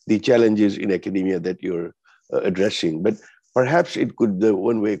the challenges in academia that you're addressing, but perhaps the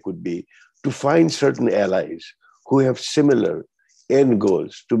one way could be to find certain allies who have similar end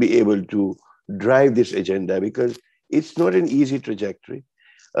goals to be able to drive this agenda, because it's not an easy trajectory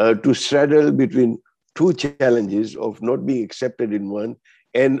to straddle between two challenges of not being accepted in one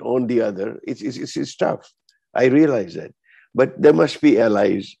and on the other. It's tough. I realize that. But there must be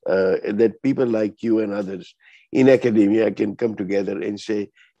allies that people like you and others in academia can come together and say,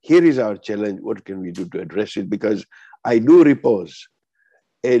 here is our challenge. What can we do to address it? Because I do repose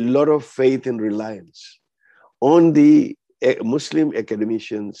a lot of faith and reliance on the Muslim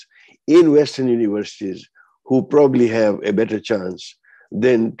academicians in Western universities who probably have a better chance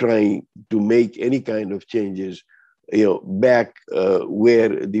than trying to make any kind of changes, back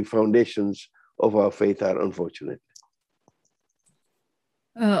where the foundations of our faith are, unfortunately.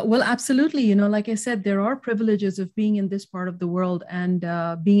 Well, absolutely. Like I said, there are privileges of being in this part of the world and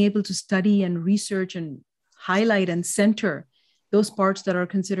being able to study and research and highlight and center those parts that are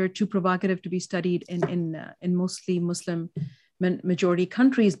considered too provocative to be studied in mostly Muslim majority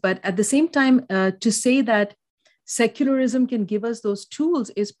countries. But at the same time, to say that secularism can give us those tools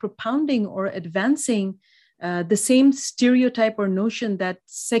is propounding or advancing the same stereotype or notion that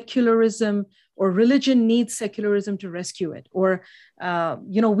secularism or religion needs secularism to rescue it, or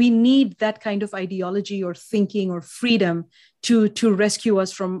we need that kind of ideology or thinking or freedom to rescue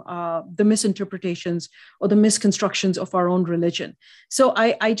us from the misinterpretations or the misconstructions of our own religion. So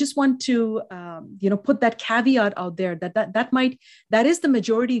I just want to put that caveat out there that is the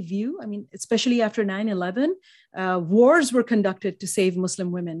majority view. I mean, especially after 9/11, wars were conducted to save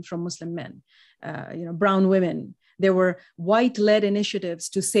Muslim women from Muslim men, brown women. There were white-led initiatives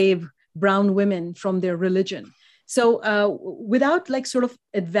to save brown women from their religion. So without sort of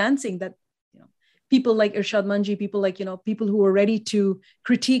advancing that, people like Irshad Manji, people who were ready to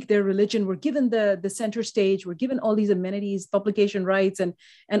critique their religion were given the center stage, were given all these amenities, publication rights,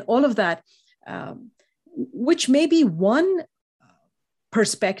 and all of that, which may be one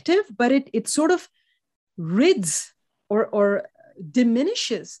perspective, but it sort of rids or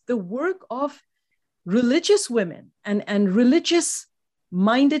diminishes the work of religious women and religious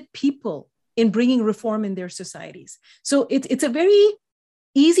minded people in bringing reform in their societies. So it's a very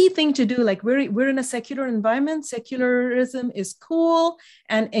easy thing to do. Like we're in a secular environment. Secularism is cool,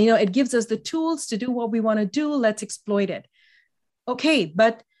 and it gives us the tools to do what we want to do. Let's exploit it. Okay,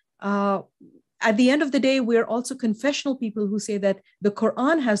 but at the end of the day, we're also confessional people who say that the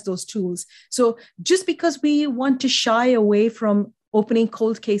Quran has those tools. So just because we want to shy away from opening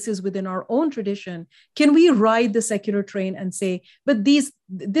cold cases within our own tradition, can we ride the secular train and say, but this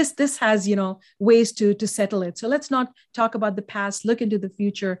has, ways to settle it. So let's not talk about the past, look into the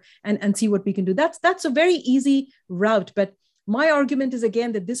future and see what we can do. That's a very easy route. But my argument is,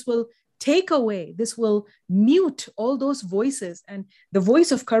 again, that this will this will mute all those voices. And the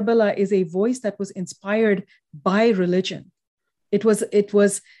voice of Karbala is a voice that was inspired by religion. It was a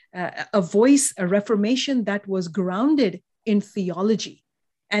voice, a reformation that was grounded in theology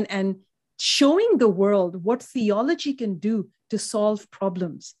and showing the world what theology can do to solve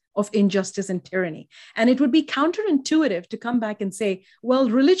problems of injustice and tyranny. And it would be counterintuitive to come back and say, well,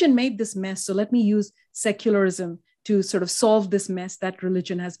 religion made this mess, so let me use secularism to sort of solve this mess that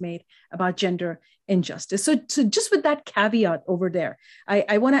religion has made about gender injustice. So just with that caveat over there,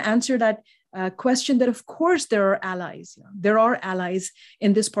 I want to answer that question that, of course, there are allies. There are allies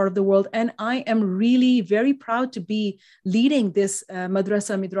in this part of the world. And I am really very proud to be leading this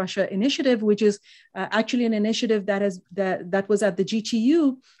Madrasa Midrasha initiative, which is actually an initiative that was at the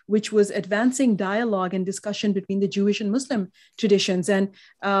GTU, which was advancing dialogue and discussion between the Jewish and Muslim traditions. And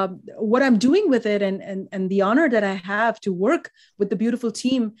what I'm doing with it and the honor that I have to work with the beautiful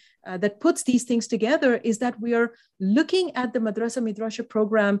team that puts these things together is that we are looking at the Madrasa Midrasha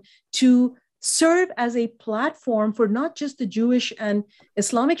program to serve as a platform for not just the Jewish and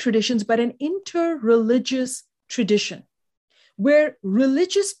Islamic traditions, but an interreligious tradition where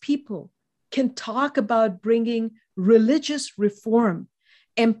religious people can talk about bringing religious reform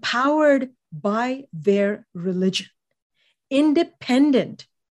empowered by their religion, independent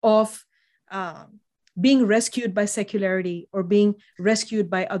of being rescued by secularity or being rescued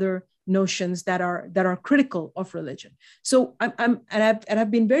by other notions that are critical of religion. So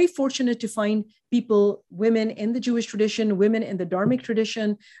I've been very fortunate to find people, women in the Jewish tradition, women in the Dharmic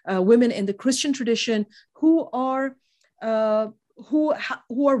tradition, women in the Christian tradition, who are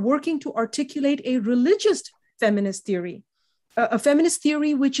working to articulate a religious feminist theory, a feminist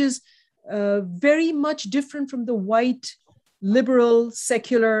theory which is very much different from the white, liberal,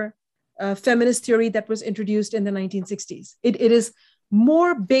 secular feminist theory that was introduced in the 1960s. It is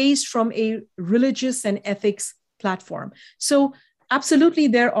more based from a religious and ethics platform. So absolutely,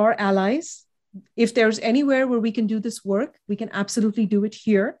 there are allies. If there's anywhere where we can do this work, we can absolutely do it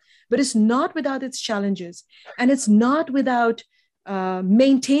here, but it's not without its challenges. And it's not without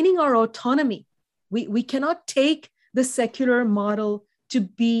maintaining our autonomy. We cannot take the secular model to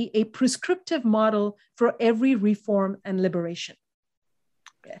be a prescriptive model for every reform and liberation.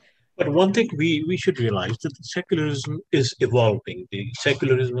 But one thing we should realize that the secularism is evolving. The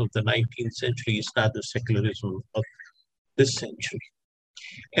secularism of the 19th century is not the secularism of this century.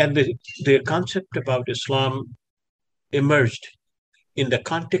 And the concept about Islam emerged in the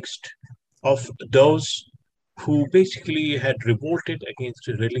context of those who basically had revolted against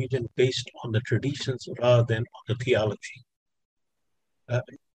a religion based on the traditions rather than on the theology.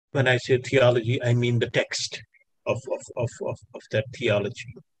 When I say theology, I mean the text of that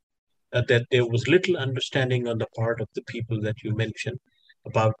theology. That there was little understanding on the part of the people that you mentioned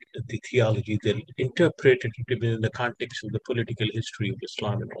about the theology. They interpreted it within the context of the political history of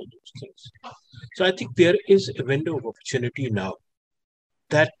Islam and all those things. So I think there is a window of opportunity now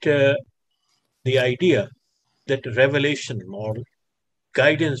that the idea that revelation or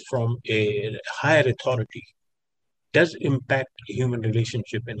guidance from a higher authority does impact human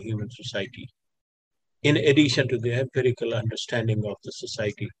relationship and human society, in addition to the empirical understanding of the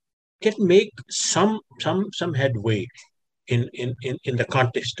society, can make some headway in the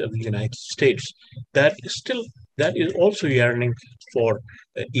context of the United States. That is also yearning for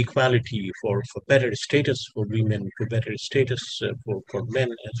equality, for better status for women, for better status for men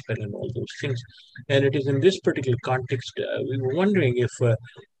as well, and all those things. And it is in this particular context we were wondering if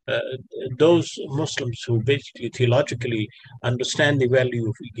those Muslims who basically theologically understand the value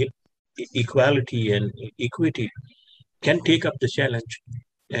of equality and equity can take up the challenge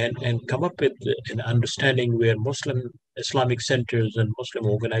and come up with an understanding where Muslim Islamic centers and Muslim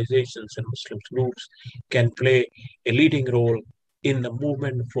organizations and Muslim groups can play a leading role in the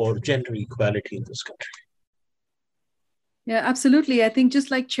movement for gender equality in this country. Yeah, absolutely. I think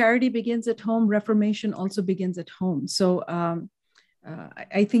just like charity begins at home, reformation also begins at home. So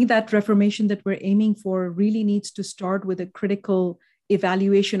I think that reformation that we're aiming for really needs to start with a critical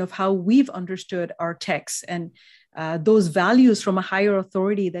evaluation of how we've understood our texts, and those values from a higher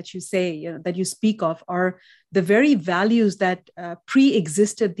authority that you say, that you speak of, are the very values that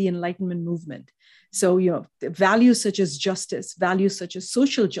pre-existed the Enlightenment movement. So, values such as justice, values such as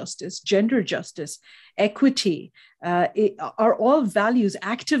social justice, gender justice, equity, are all values.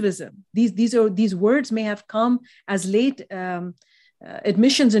 Activism. These words may have come as late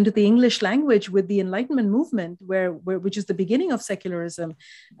admissions into the English language with the Enlightenment movement, which is the beginning of secularism.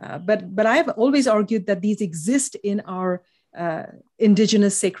 But I have always argued that these exist in our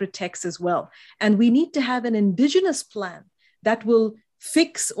indigenous sacred texts as well. And we need to have an indigenous plan that will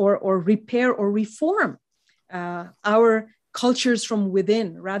fix or repair or reform our cultures from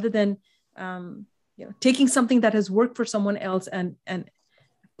within, rather than taking something that has worked for someone else and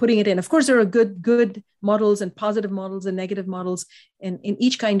putting it in. Of course, there are good models and positive models and negative models in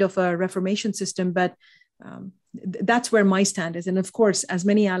each kind of a reformation system, but that's where my stand is. And of course, as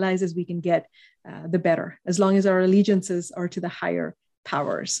many allies as we can get, the better, as long as our allegiances are to the higher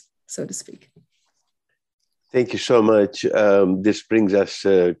powers, so to speak. Thank you so much. This brings us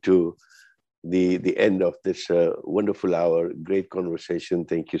to the end of this wonderful hour. Great conversation.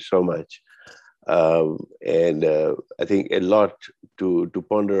 Thank you so much. And I think a lot to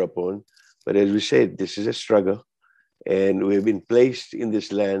ponder upon. But as we said, this is a struggle, and we've been placed in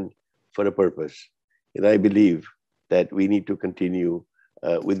this land for a purpose. And I believe that we need to continue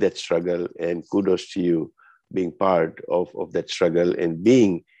with that struggle. And kudos to you being part of that struggle and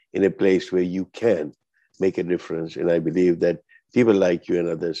being in a place where you can make a difference. And I believe that people like you and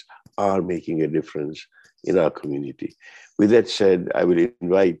others are making a difference in our community. With that said, I will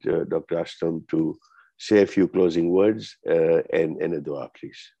invite Dr. Aslam to say a few closing words and a dua,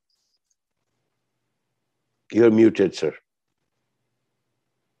 please. You're muted, sir.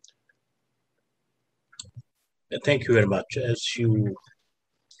 Thank you very much. As you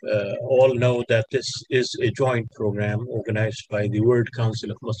all know, that this is a joint program organized by the World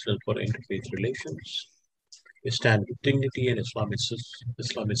Council of Muslims for Interfaith Relations. We stand with dignity and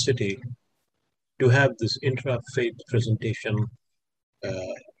Islamicity to have this intra-faith presentation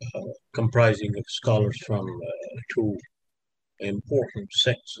comprising of scholars from two important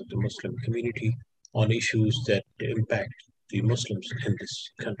sects of the Muslim community on issues that impact the Muslims in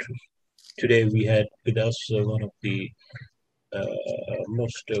this country. Today we had with us one of the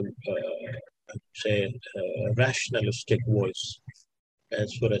most, rationalistic voice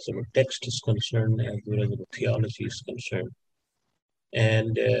as far as our text is concerned, as well as our theology is concerned.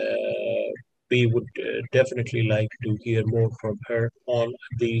 And we would definitely like to hear more from her on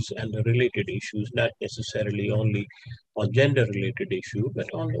these and the related issues, not necessarily only on gender-related issue, but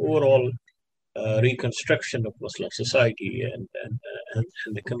on the overall reconstruction of Muslim society and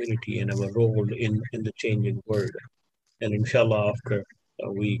the community and our role in the changing world. And inshallah, after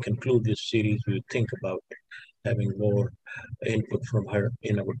we conclude this series, we will think about having more input from her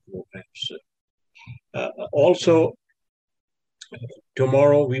in our programs. Also,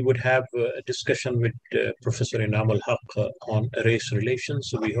 tomorrow we would have a discussion with Professor Inam al-Haq on race relations.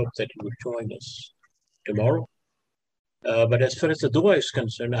 So we hope that he would join us tomorrow. But as far as the dua is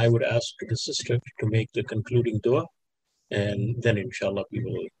concerned, I would ask the sister to make the concluding dua, and then inshallah we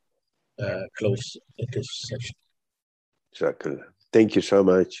will close this session. Jazakallah. Thank you so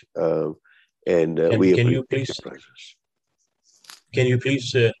much. And we can you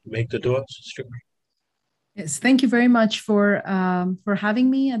please make the dua, sister? Yes, thank you very much for having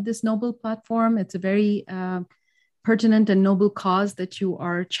me at this noble platform. It's a very pertinent and noble cause that you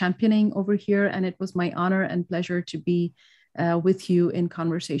are championing over here, and it was my honor and pleasure to be with you in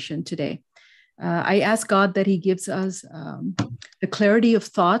conversation today. I ask God that He gives us the clarity of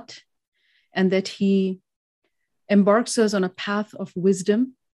thought, and that He embarks us on a path of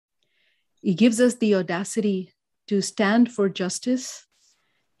wisdom. He gives us the audacity to stand for justice.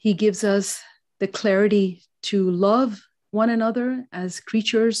 He gives us the clarity to love one another as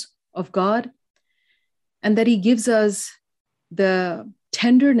creatures of God, and that He gives us the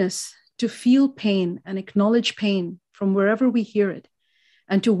tenderness to feel pain and acknowledge pain from wherever we hear it,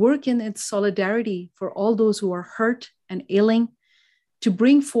 and to work in its solidarity for all those who are hurt and ailing, to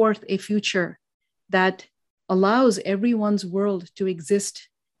bring forth a future that allows everyone's world to exist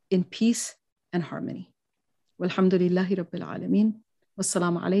in peace and harmony. Walhamdulillahi Rabbil Alameen.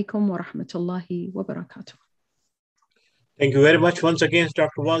 Wassalamu alaikum wa rahmatullahi wa barakatuh. Thank you very much once again,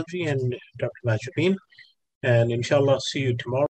 Dr. Walji and Dr. Mahjubin. And inshallah, see you tomorrow.